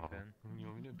look pimpin'. You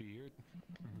want me to be here?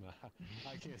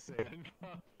 I can't say it.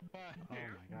 Oh my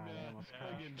god, I almost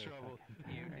I get in trouble.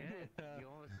 You did. You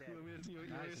almost did. You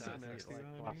want to sit next to me?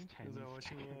 Is that what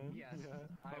you want? Yes. Yeah.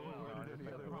 I won't word it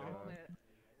any other way.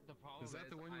 The problem Is that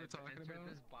the one you were talking about?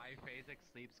 This biphasic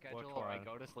sleep schedule where I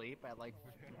go to sleep at like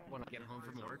when I get home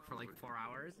from work for like 4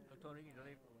 hours.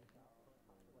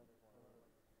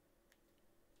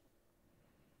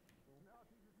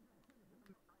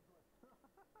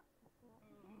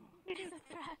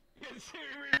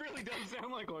 It really does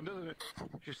sound like one, doesn't it?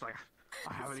 Just like,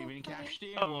 I haven't so even funny. cashed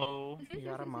in. Hello. You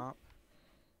got a mop?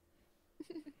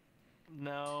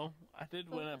 No, I did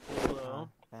win at pool though.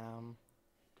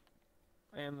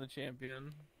 I am the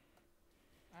champion.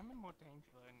 I'm in more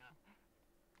danger now.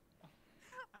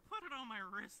 I put it on my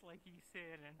wrist like he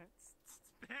said, and it's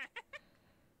bad.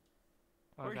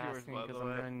 I was Where's yours, asking by the because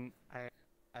way? I'm going.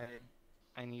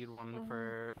 I need one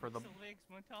for the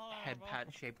head pat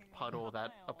shaped puddle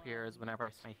that appears whenever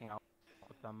I'm making out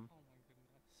with them.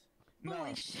 No.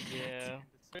 Holy shit. Yeah.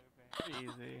 Pretty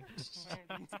easy.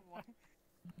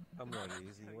 I'm not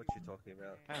easy. What you talking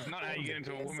about? That's not how you get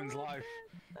into a woman's life.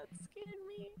 That scared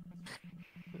me.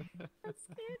 That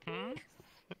scared me.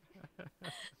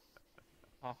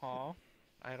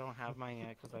 I don't have mine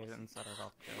yet because I didn't set it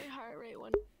up My yet. heart rate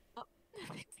went up.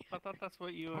 I thought that's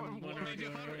what you and What one made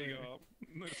your heart rate go up?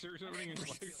 Seriously, everything is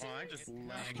like... Oh, I just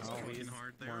lagged so fucking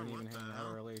hard there. Weren't even hanging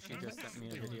out early. She just sent me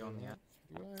a video on the app.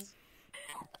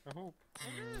 I hope.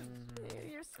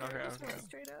 You're scared Okay, this okay. one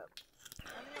straight up. I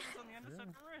think it was on the underside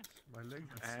of the wrist. My leg.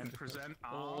 And present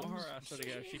Oh, arms. her ass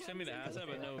again. She sent me the ass,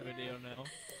 but no video now.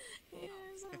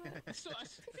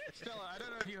 Stella, I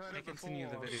don't know if you heard I it can before. send you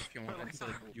the video if you want. It's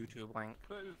a YouTube link.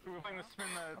 We were playing the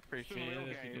spin Appreciate wheel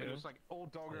it if you game. do. It was like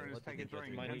all dogger and just take a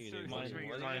drink. Mine, And seriously,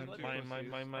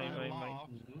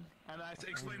 And I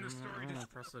explained the story to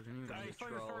I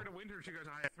explained the story to Winter. She goes,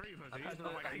 I have 3 pussies.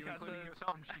 I'm like, are you including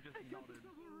yourself? And she just nodded.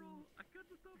 I got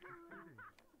the double roll.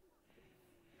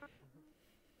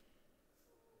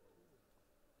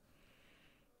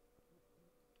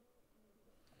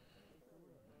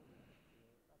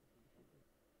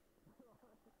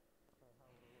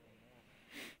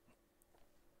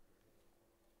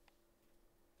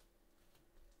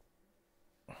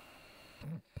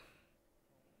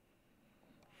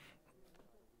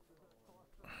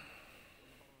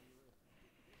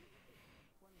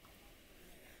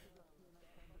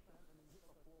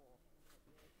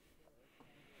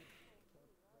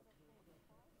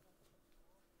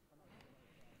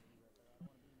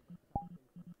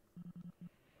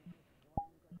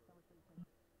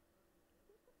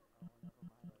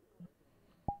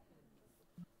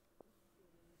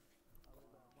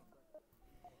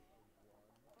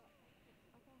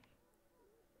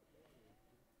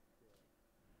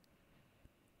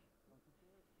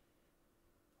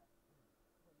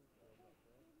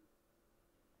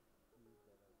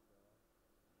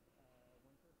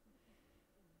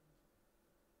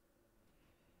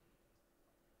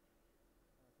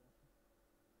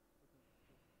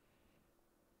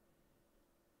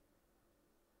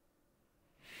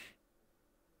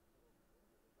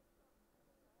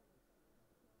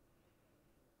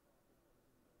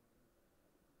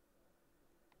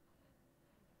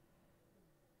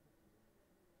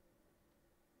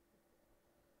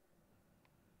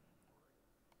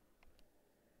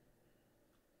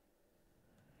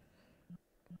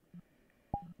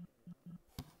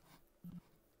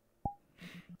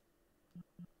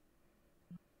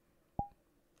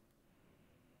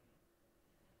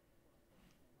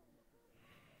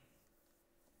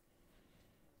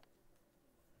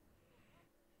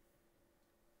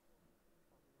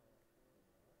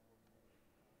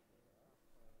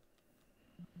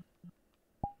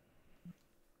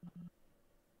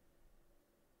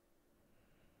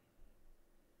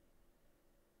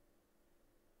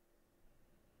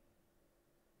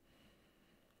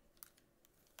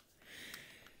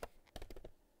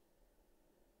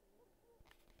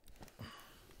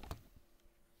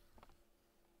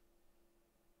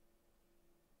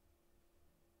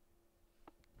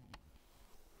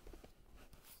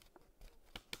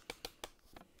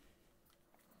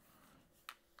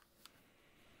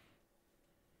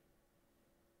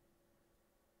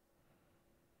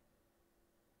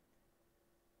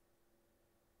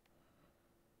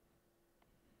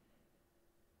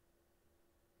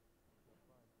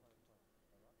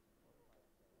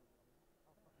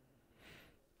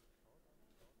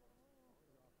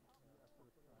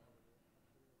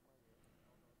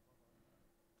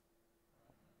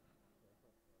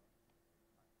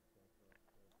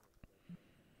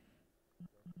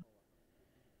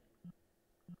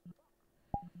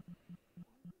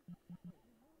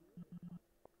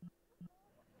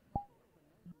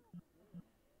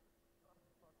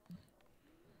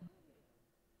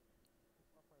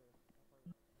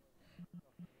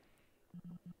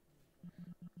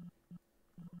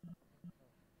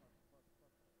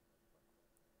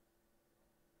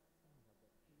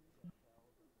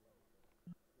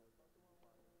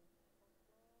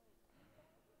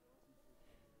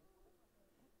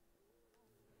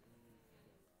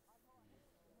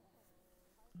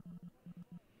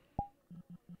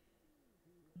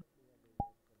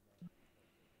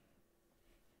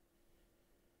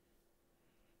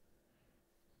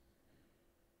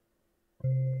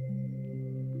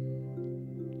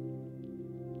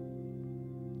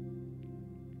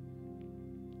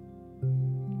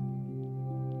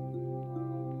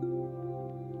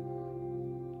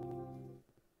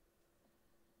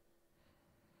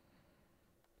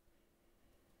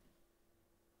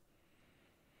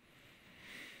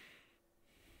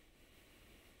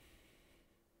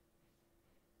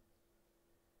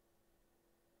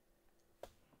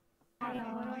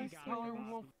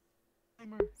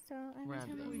 So I'm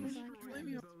Randy, telling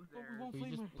you, are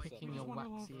you just picking your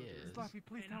waxy ears?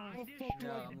 No,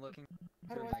 I'm looking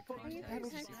through my contacts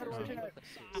to see if there's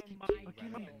any places to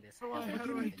keep running this. How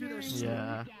do I do that shit?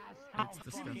 Yeah, it's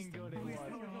disgusting.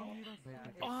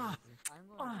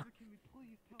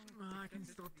 I can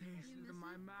still taste it in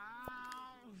my mouth.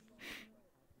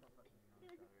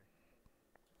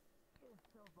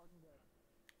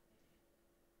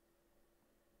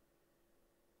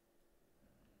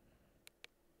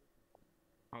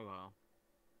 Oh well.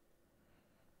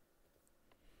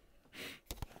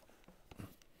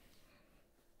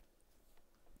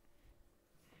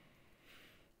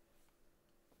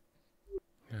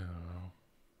 Yeah.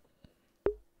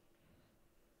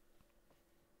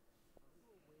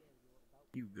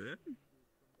 You good?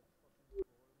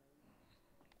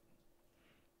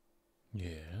 Yeah.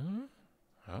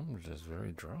 I'm just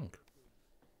very drunk.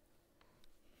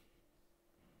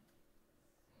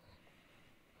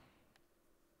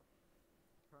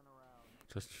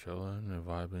 Just chilling and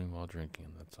vibing while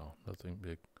drinking, that's all. Nothing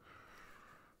big.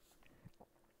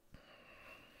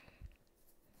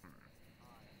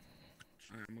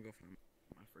 Alright, I'm gonna go find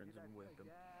my friends and whip them.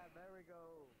 Yeah, there we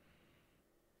go.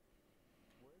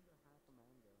 Where's the half a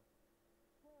mango?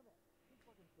 Damn it! Too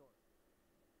fucking short.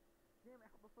 Damn it!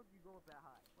 How the fuck do you go up that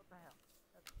high? What the hell?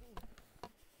 That's bullshit.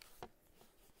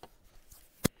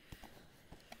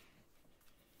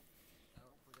 I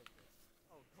don't forget this.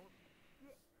 Oh, don't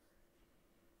shit!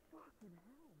 Fucking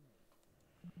hell, man.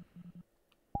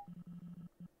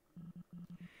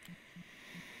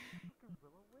 Fucking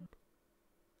Willow Whip.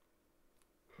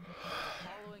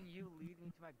 Following you lead me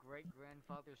to my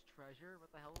great-grandfather's treasure?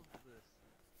 What the hell is this?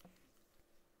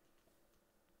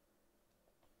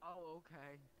 Oh,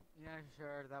 okay. Yeah,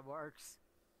 sure, that works.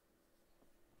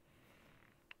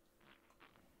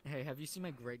 Hey, have you seen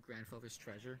my great-grandfather's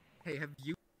treasure? Hey, have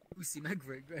you seen my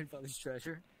great-grandfather's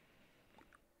treasure?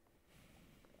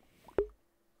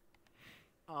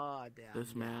 Aw, damn.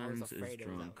 This yeah, I man's was afraid is it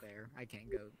was drunk. out there. I can't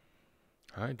go.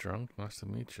 Hi, drunk. Nice to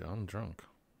meet you. I'm drunk.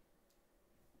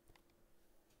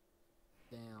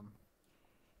 Damn.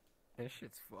 This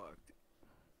shit's fucked.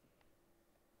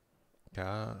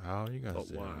 How are you guys But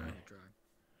doing? why?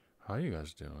 How are you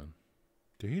guys doing?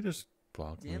 Did he just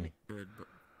block Damn me? it. Good, but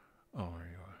Oh, there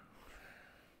you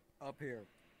are. Up here.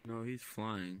 no, he's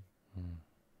flying.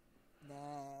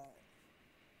 Nah.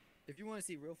 If you want to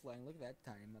see real flying, look at that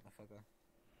tiny motherfucker.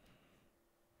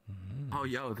 Oh,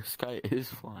 yo, this guy is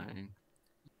flying.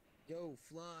 Yo,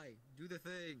 fly. Do the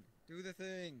thing. Do the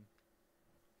thing.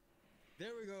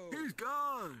 There we go. He's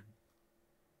gone.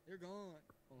 You're gone.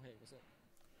 Oh, hey, what's up?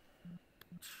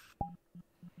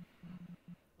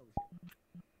 Oh, shit.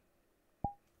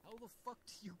 How the fuck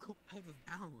do you go out of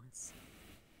balance?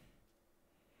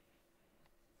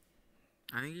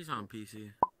 I think he's on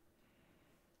PC.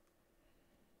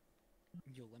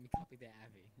 Yo, let me copy the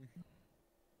Abby.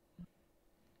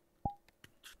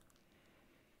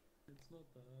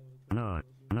 No,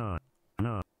 no,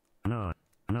 no, no,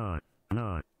 no,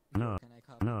 no, no, Can I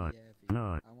copy no, the Abby? no,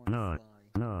 I want to no, fly.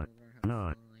 no, I wanna learn how to no,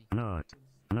 fly.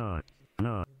 no,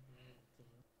 no.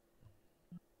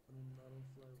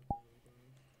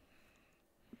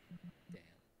 Damn.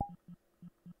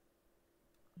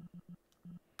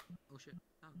 Oh shit.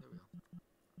 Oh, there we go.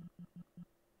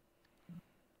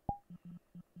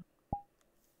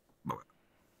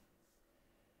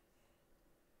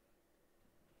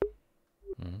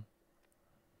 Hmm.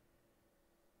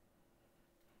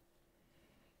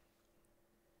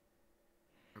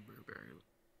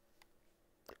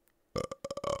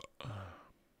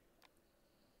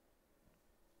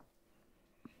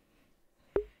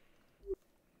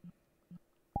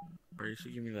 Or you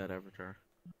should give me that avatar.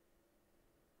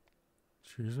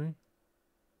 Excuse me?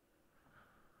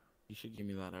 You should give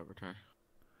me that avatar.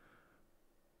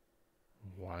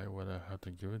 Why would I have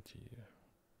to give it to you?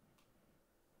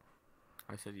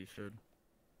 I said you should.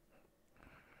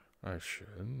 I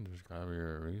should. There's gotta be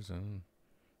a reason.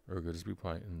 Or could just be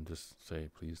polite and just say,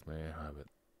 please, may I have it?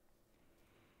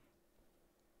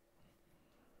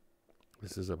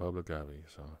 This is a public lobby,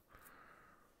 so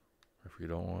if you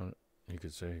don't want it, you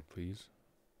could say, please.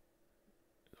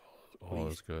 All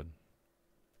is good.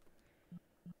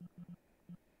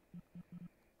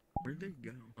 Where'd they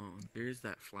go? Oh, there's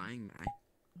that flying guy.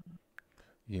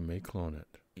 You may clone it.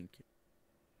 Thank you.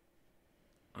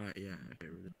 Yeah.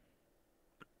 Okay.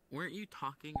 Weren't you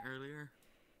talking earlier?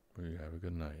 Well, you have a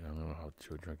good night. I don't know how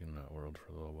to drink in that world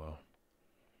for a little while.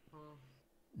 Oh.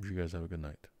 You guys have a good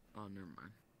night. Oh, never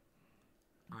mind.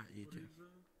 Alright, you too.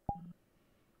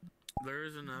 There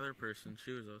is another person.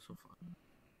 She was also fun.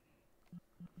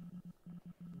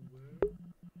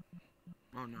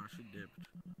 Oh no, she dipped.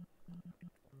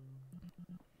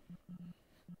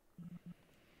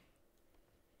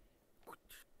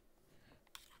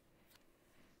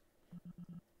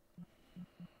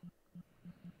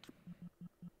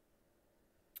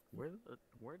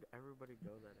 Where'd everybody go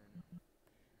that in?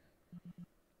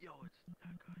 Yo, it's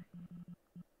that guy.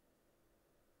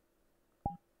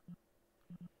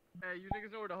 Hey, you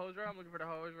niggas know where the hose are? I'm looking for the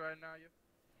hose right now. You.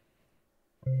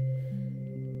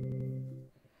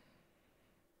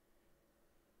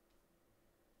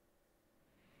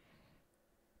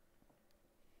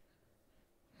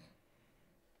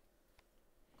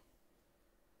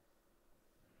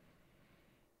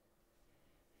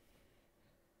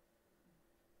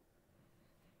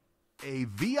 A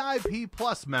VIP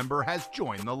Plus member has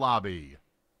joined the lobby.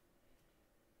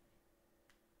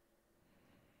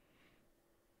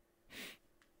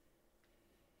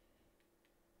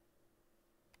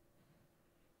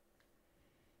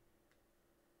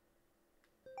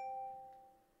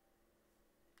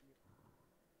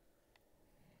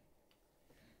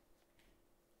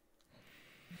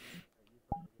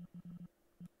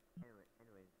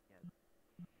 Anyway, yeah.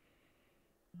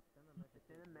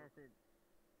 Send a message.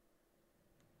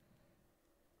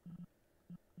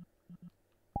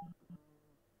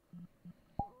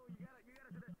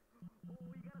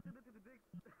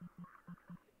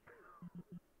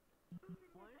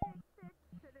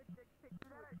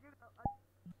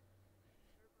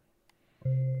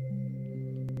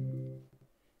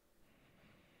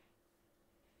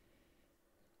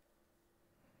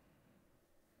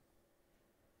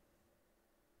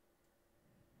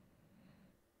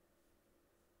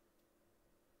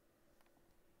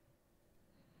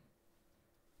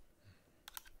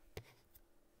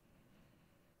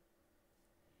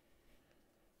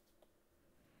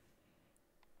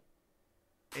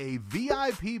 A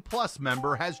VIP Plus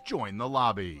member has joined the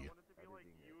lobby.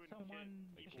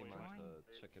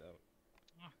 Check it out.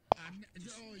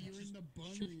 Oh, you're in the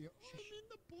bunny. I'm in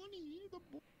the bunny.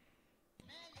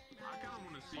 I kind of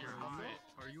want to see your helmet.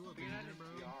 Are you a beaner, bro?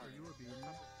 Are you a beaner?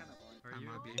 I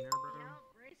might be a beaner, bro.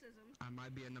 I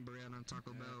might be a number 8 on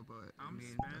Taco Bell, but I'm I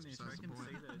mean, Spanish. that's I besides the can point.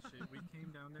 say that shit. We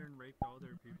came down there and raped all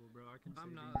their people, bro. I can say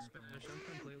I'm not beaner. Spanish. I'm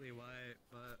completely white,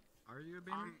 but Are you a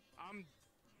beaner?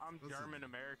 I'm German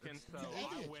American, so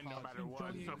I win no matter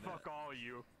what. So fuck all of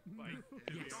you. Like,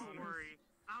 Don't worry.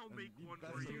 I'll make one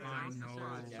for you. I know.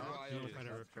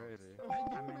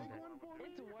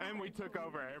 And we took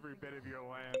over every bit of your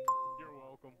land. You're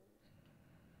welcome.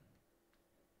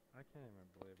 I can't even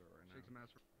believe it right now.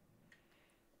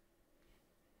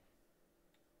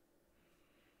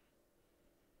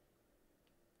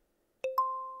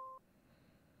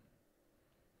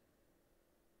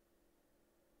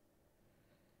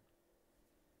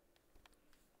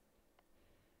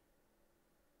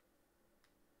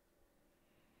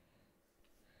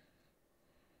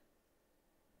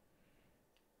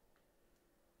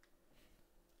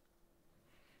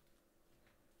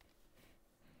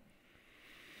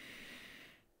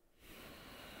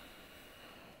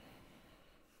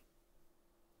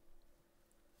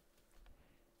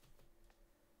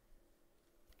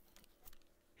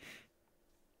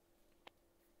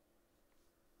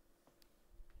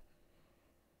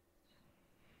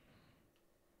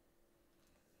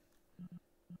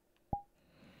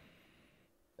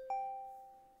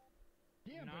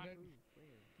 Yeah, not,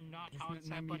 not It's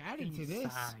outside, not but me added to this.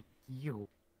 inside you.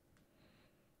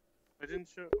 I didn't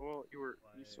show. Well, you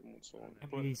someone saw it.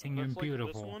 But Amazing and that's like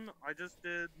beautiful. This one, I just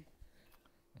did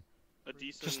a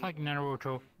decent. Just like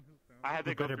Naruto. I had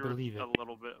to You go better through believe it. a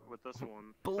little bit with this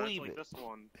one. Believe like it. this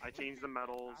one. I changed the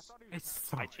metals. It's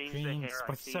so I changed the things, hair. I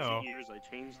but changed so. the ears. I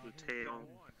changed the tail.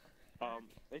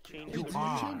 I changed. Did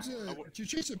the you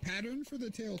change the pattern for the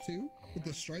tail too? With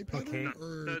the stripe pattern?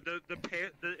 Or...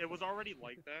 it was already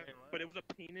like that, but it was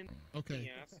a pain in Okay. the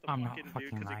ass to I'm not fucking do fucking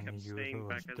because it lying kept to you, staying who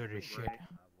back is as dirty the shit. gray.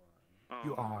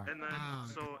 You are. And then,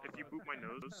 so if you boot my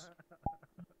nose,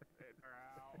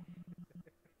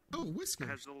 Oh, Whisker.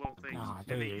 Has the little things, Ah, and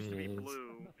there they it used to be is.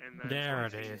 blue, and then There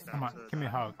so I it changed is. that Come on, to give me a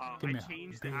that. hug. Give I me a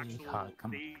changed the big actual hug.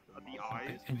 Come the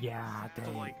eyes. Yeah, So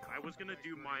there like, you I was gonna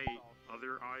do my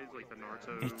other eyes, like the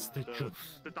Naruto. It's the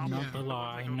truth, the not the ones that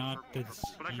lie, go not the circle,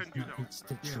 but I couldn't do that. It's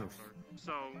the truth.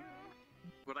 So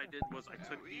what I did was I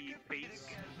took the face.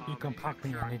 You can pop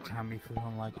me anytime if you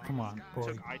don't like it. Come on, boy.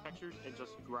 Took eye textures and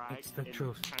just dragged It's the and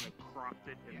truth. kind of cropped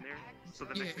it in there. So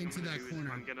the Yeah, next thing into I'm gonna that do corner.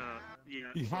 is I'm gonna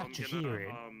You so have I'm to gonna, hear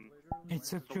it. It's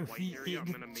the the truth. white area, I'm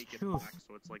It's gonna the make it truth. black,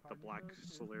 so it's like the black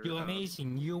Solaris. You're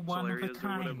amazing. You're one of a Solarias or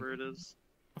kind. whatever it is.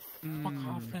 Fuck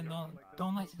off and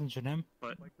don't listen to them.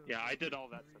 But yeah, I did all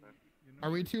that today.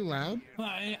 Are we too loud?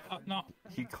 No.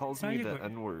 He calls me the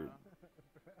N-word.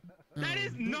 That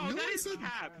is no, that I is said-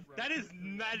 cap. That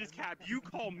is cap. You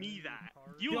call me that.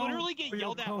 You Yo, literally get we're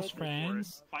yelled at close Opal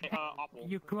friends. for it by Opal.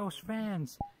 You're close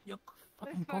friends. You're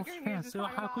fucking close friends. So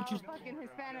how could you?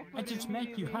 I just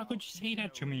met you. How could you say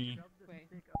that to me?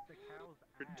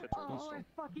 Oh, I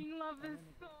fucking love this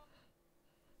song.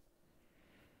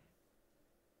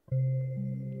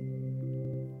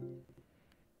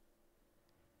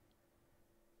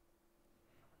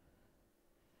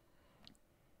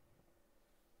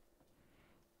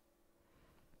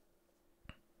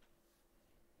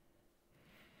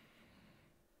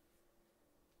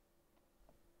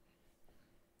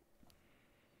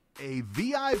 A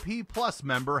VIP Plus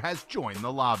member has joined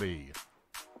the lobby.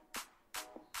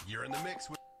 You're in the mix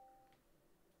with.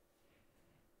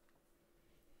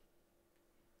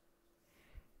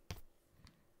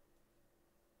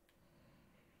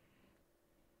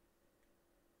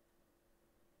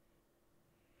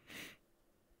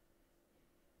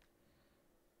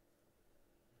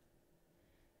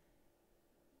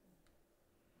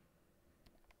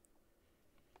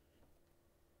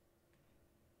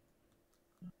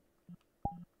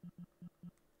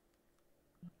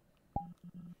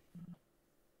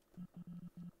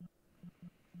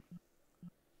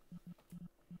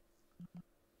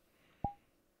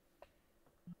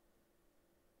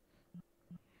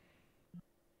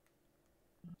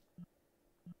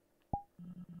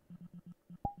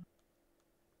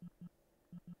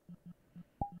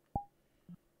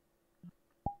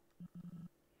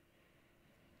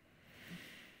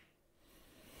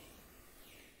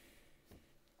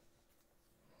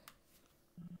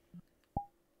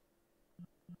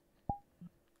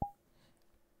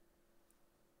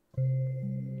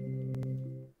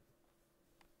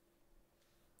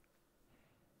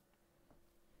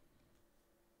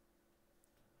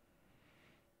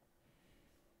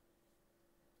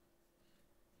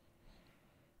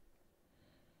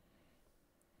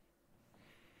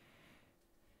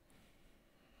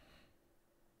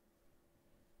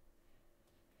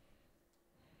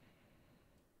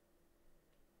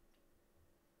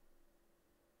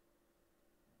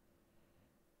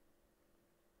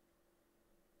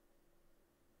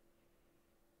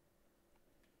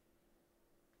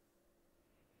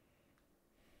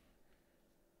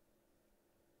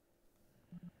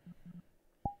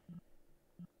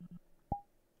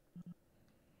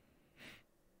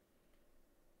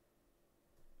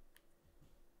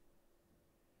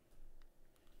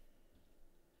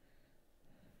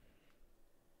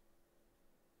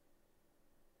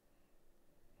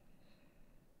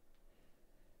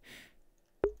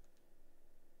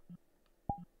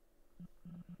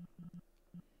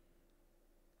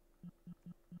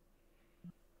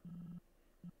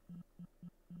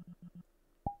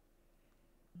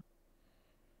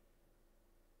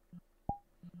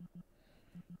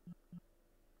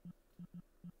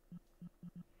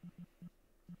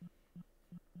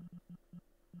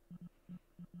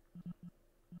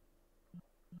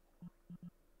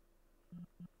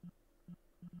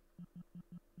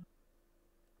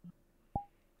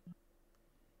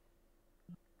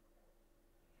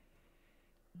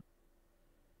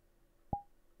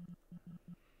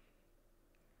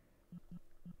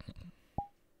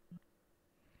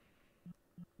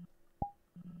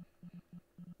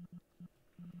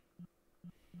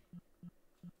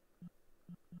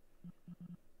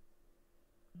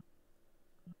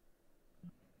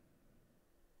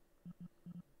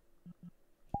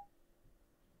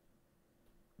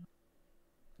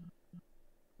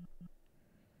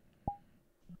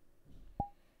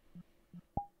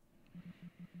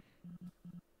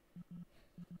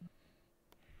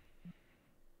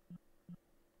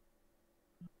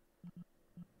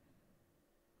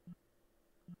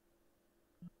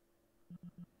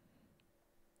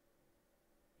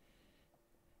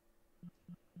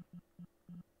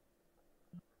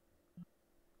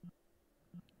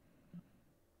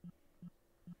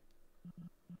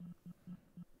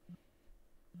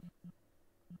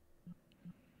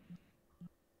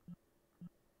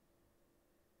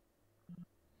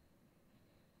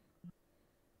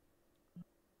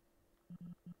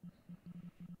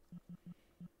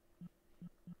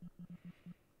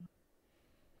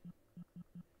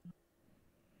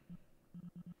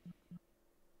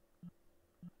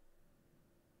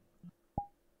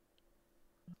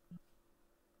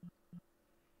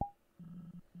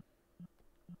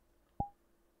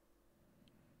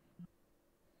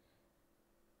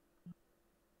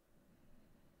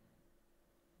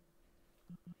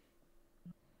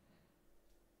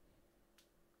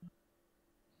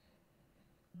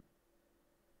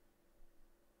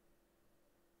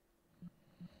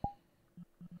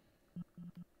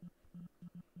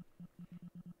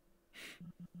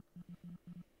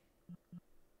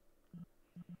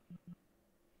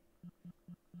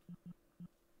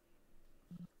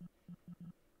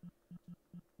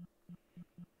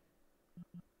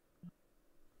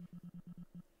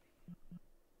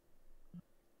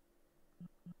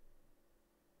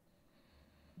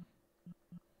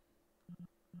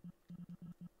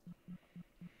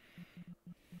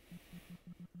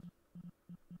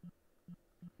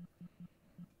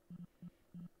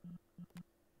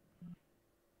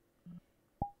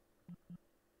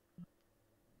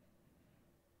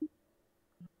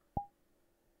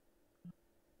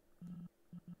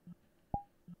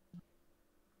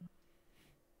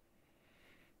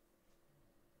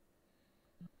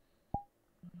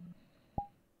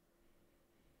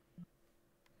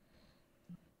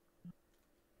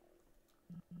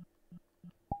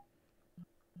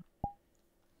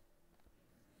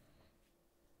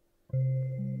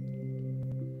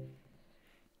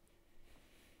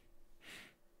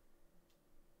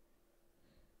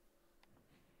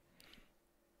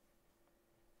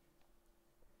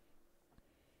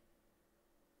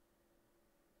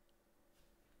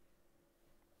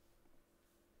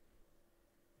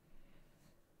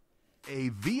 A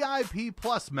VIP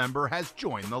Plus member has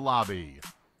joined the lobby.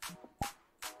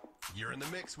 You're in the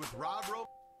mix with Rob Ro.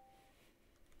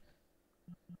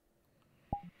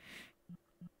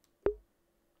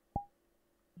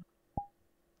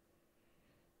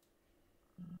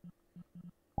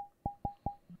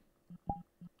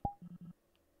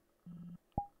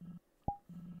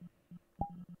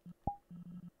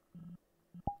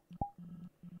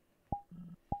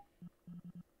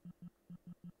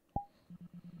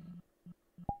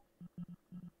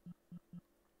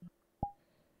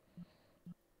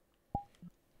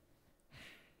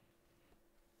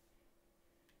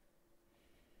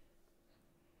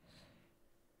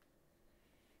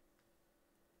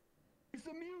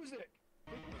 Some music.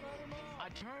 I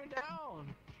turned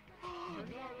down.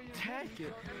 Take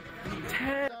it.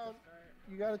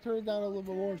 You gotta turn it down a little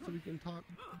bit more so we can talk.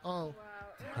 Oh.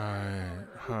 Hi.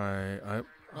 I'm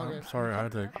Okay. sorry.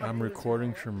 I'm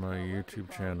recording for my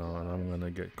YouTube channel, and I'm gonna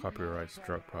get copyright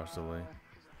struck possibly.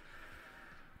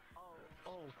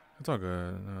 It's all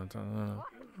good. No, it's all,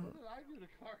 What did I do to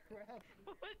car crash?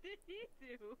 What did he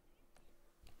do?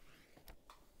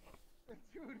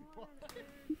 Dude, what?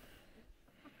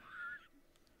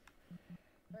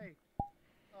 Hey,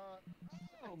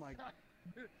 oh my god.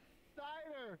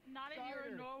 Steiner! Not if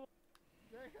you're a normal.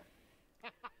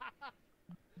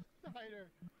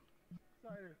 Steiner.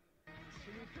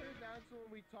 Can you turn it down so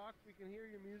when we talk we can hear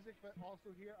your music but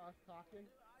also hear us talking?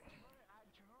 I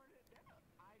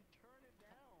turn it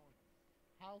down.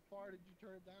 How far did you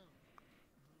turn it down?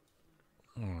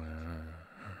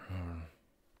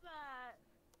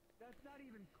 That's not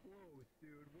even close,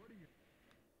 dude. What are you?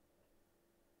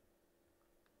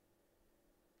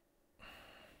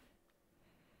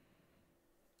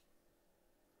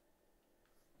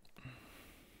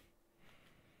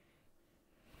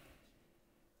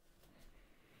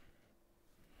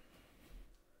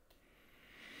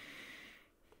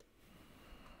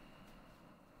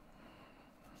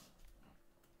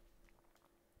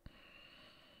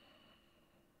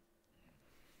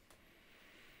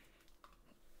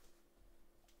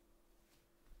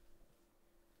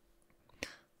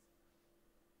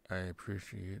 I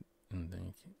appreciate and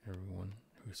thank everyone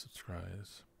who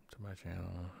subscribes to my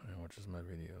channel and watches my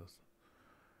videos.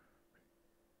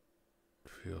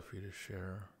 Feel free to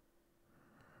share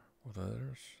with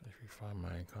others if you find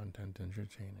my content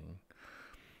entertaining,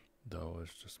 though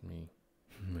it's just me,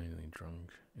 mainly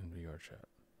drunk in VR chat.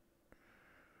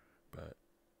 But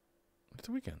it's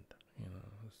a weekend, you know,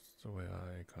 it's the way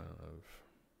I kind of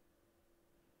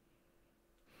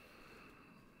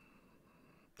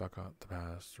duck out the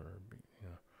past or,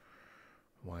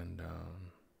 wind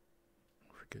down,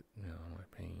 forget, my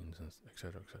pains, and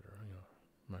etc.,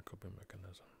 my coping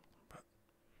mechanism. But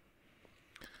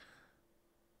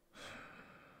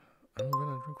I'm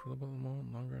gonna drink for a little bit more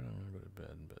longer and I'm gonna go to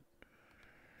bed, but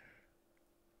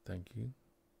thank you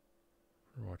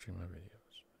for watching my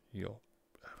videos. Y'all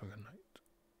have a good night.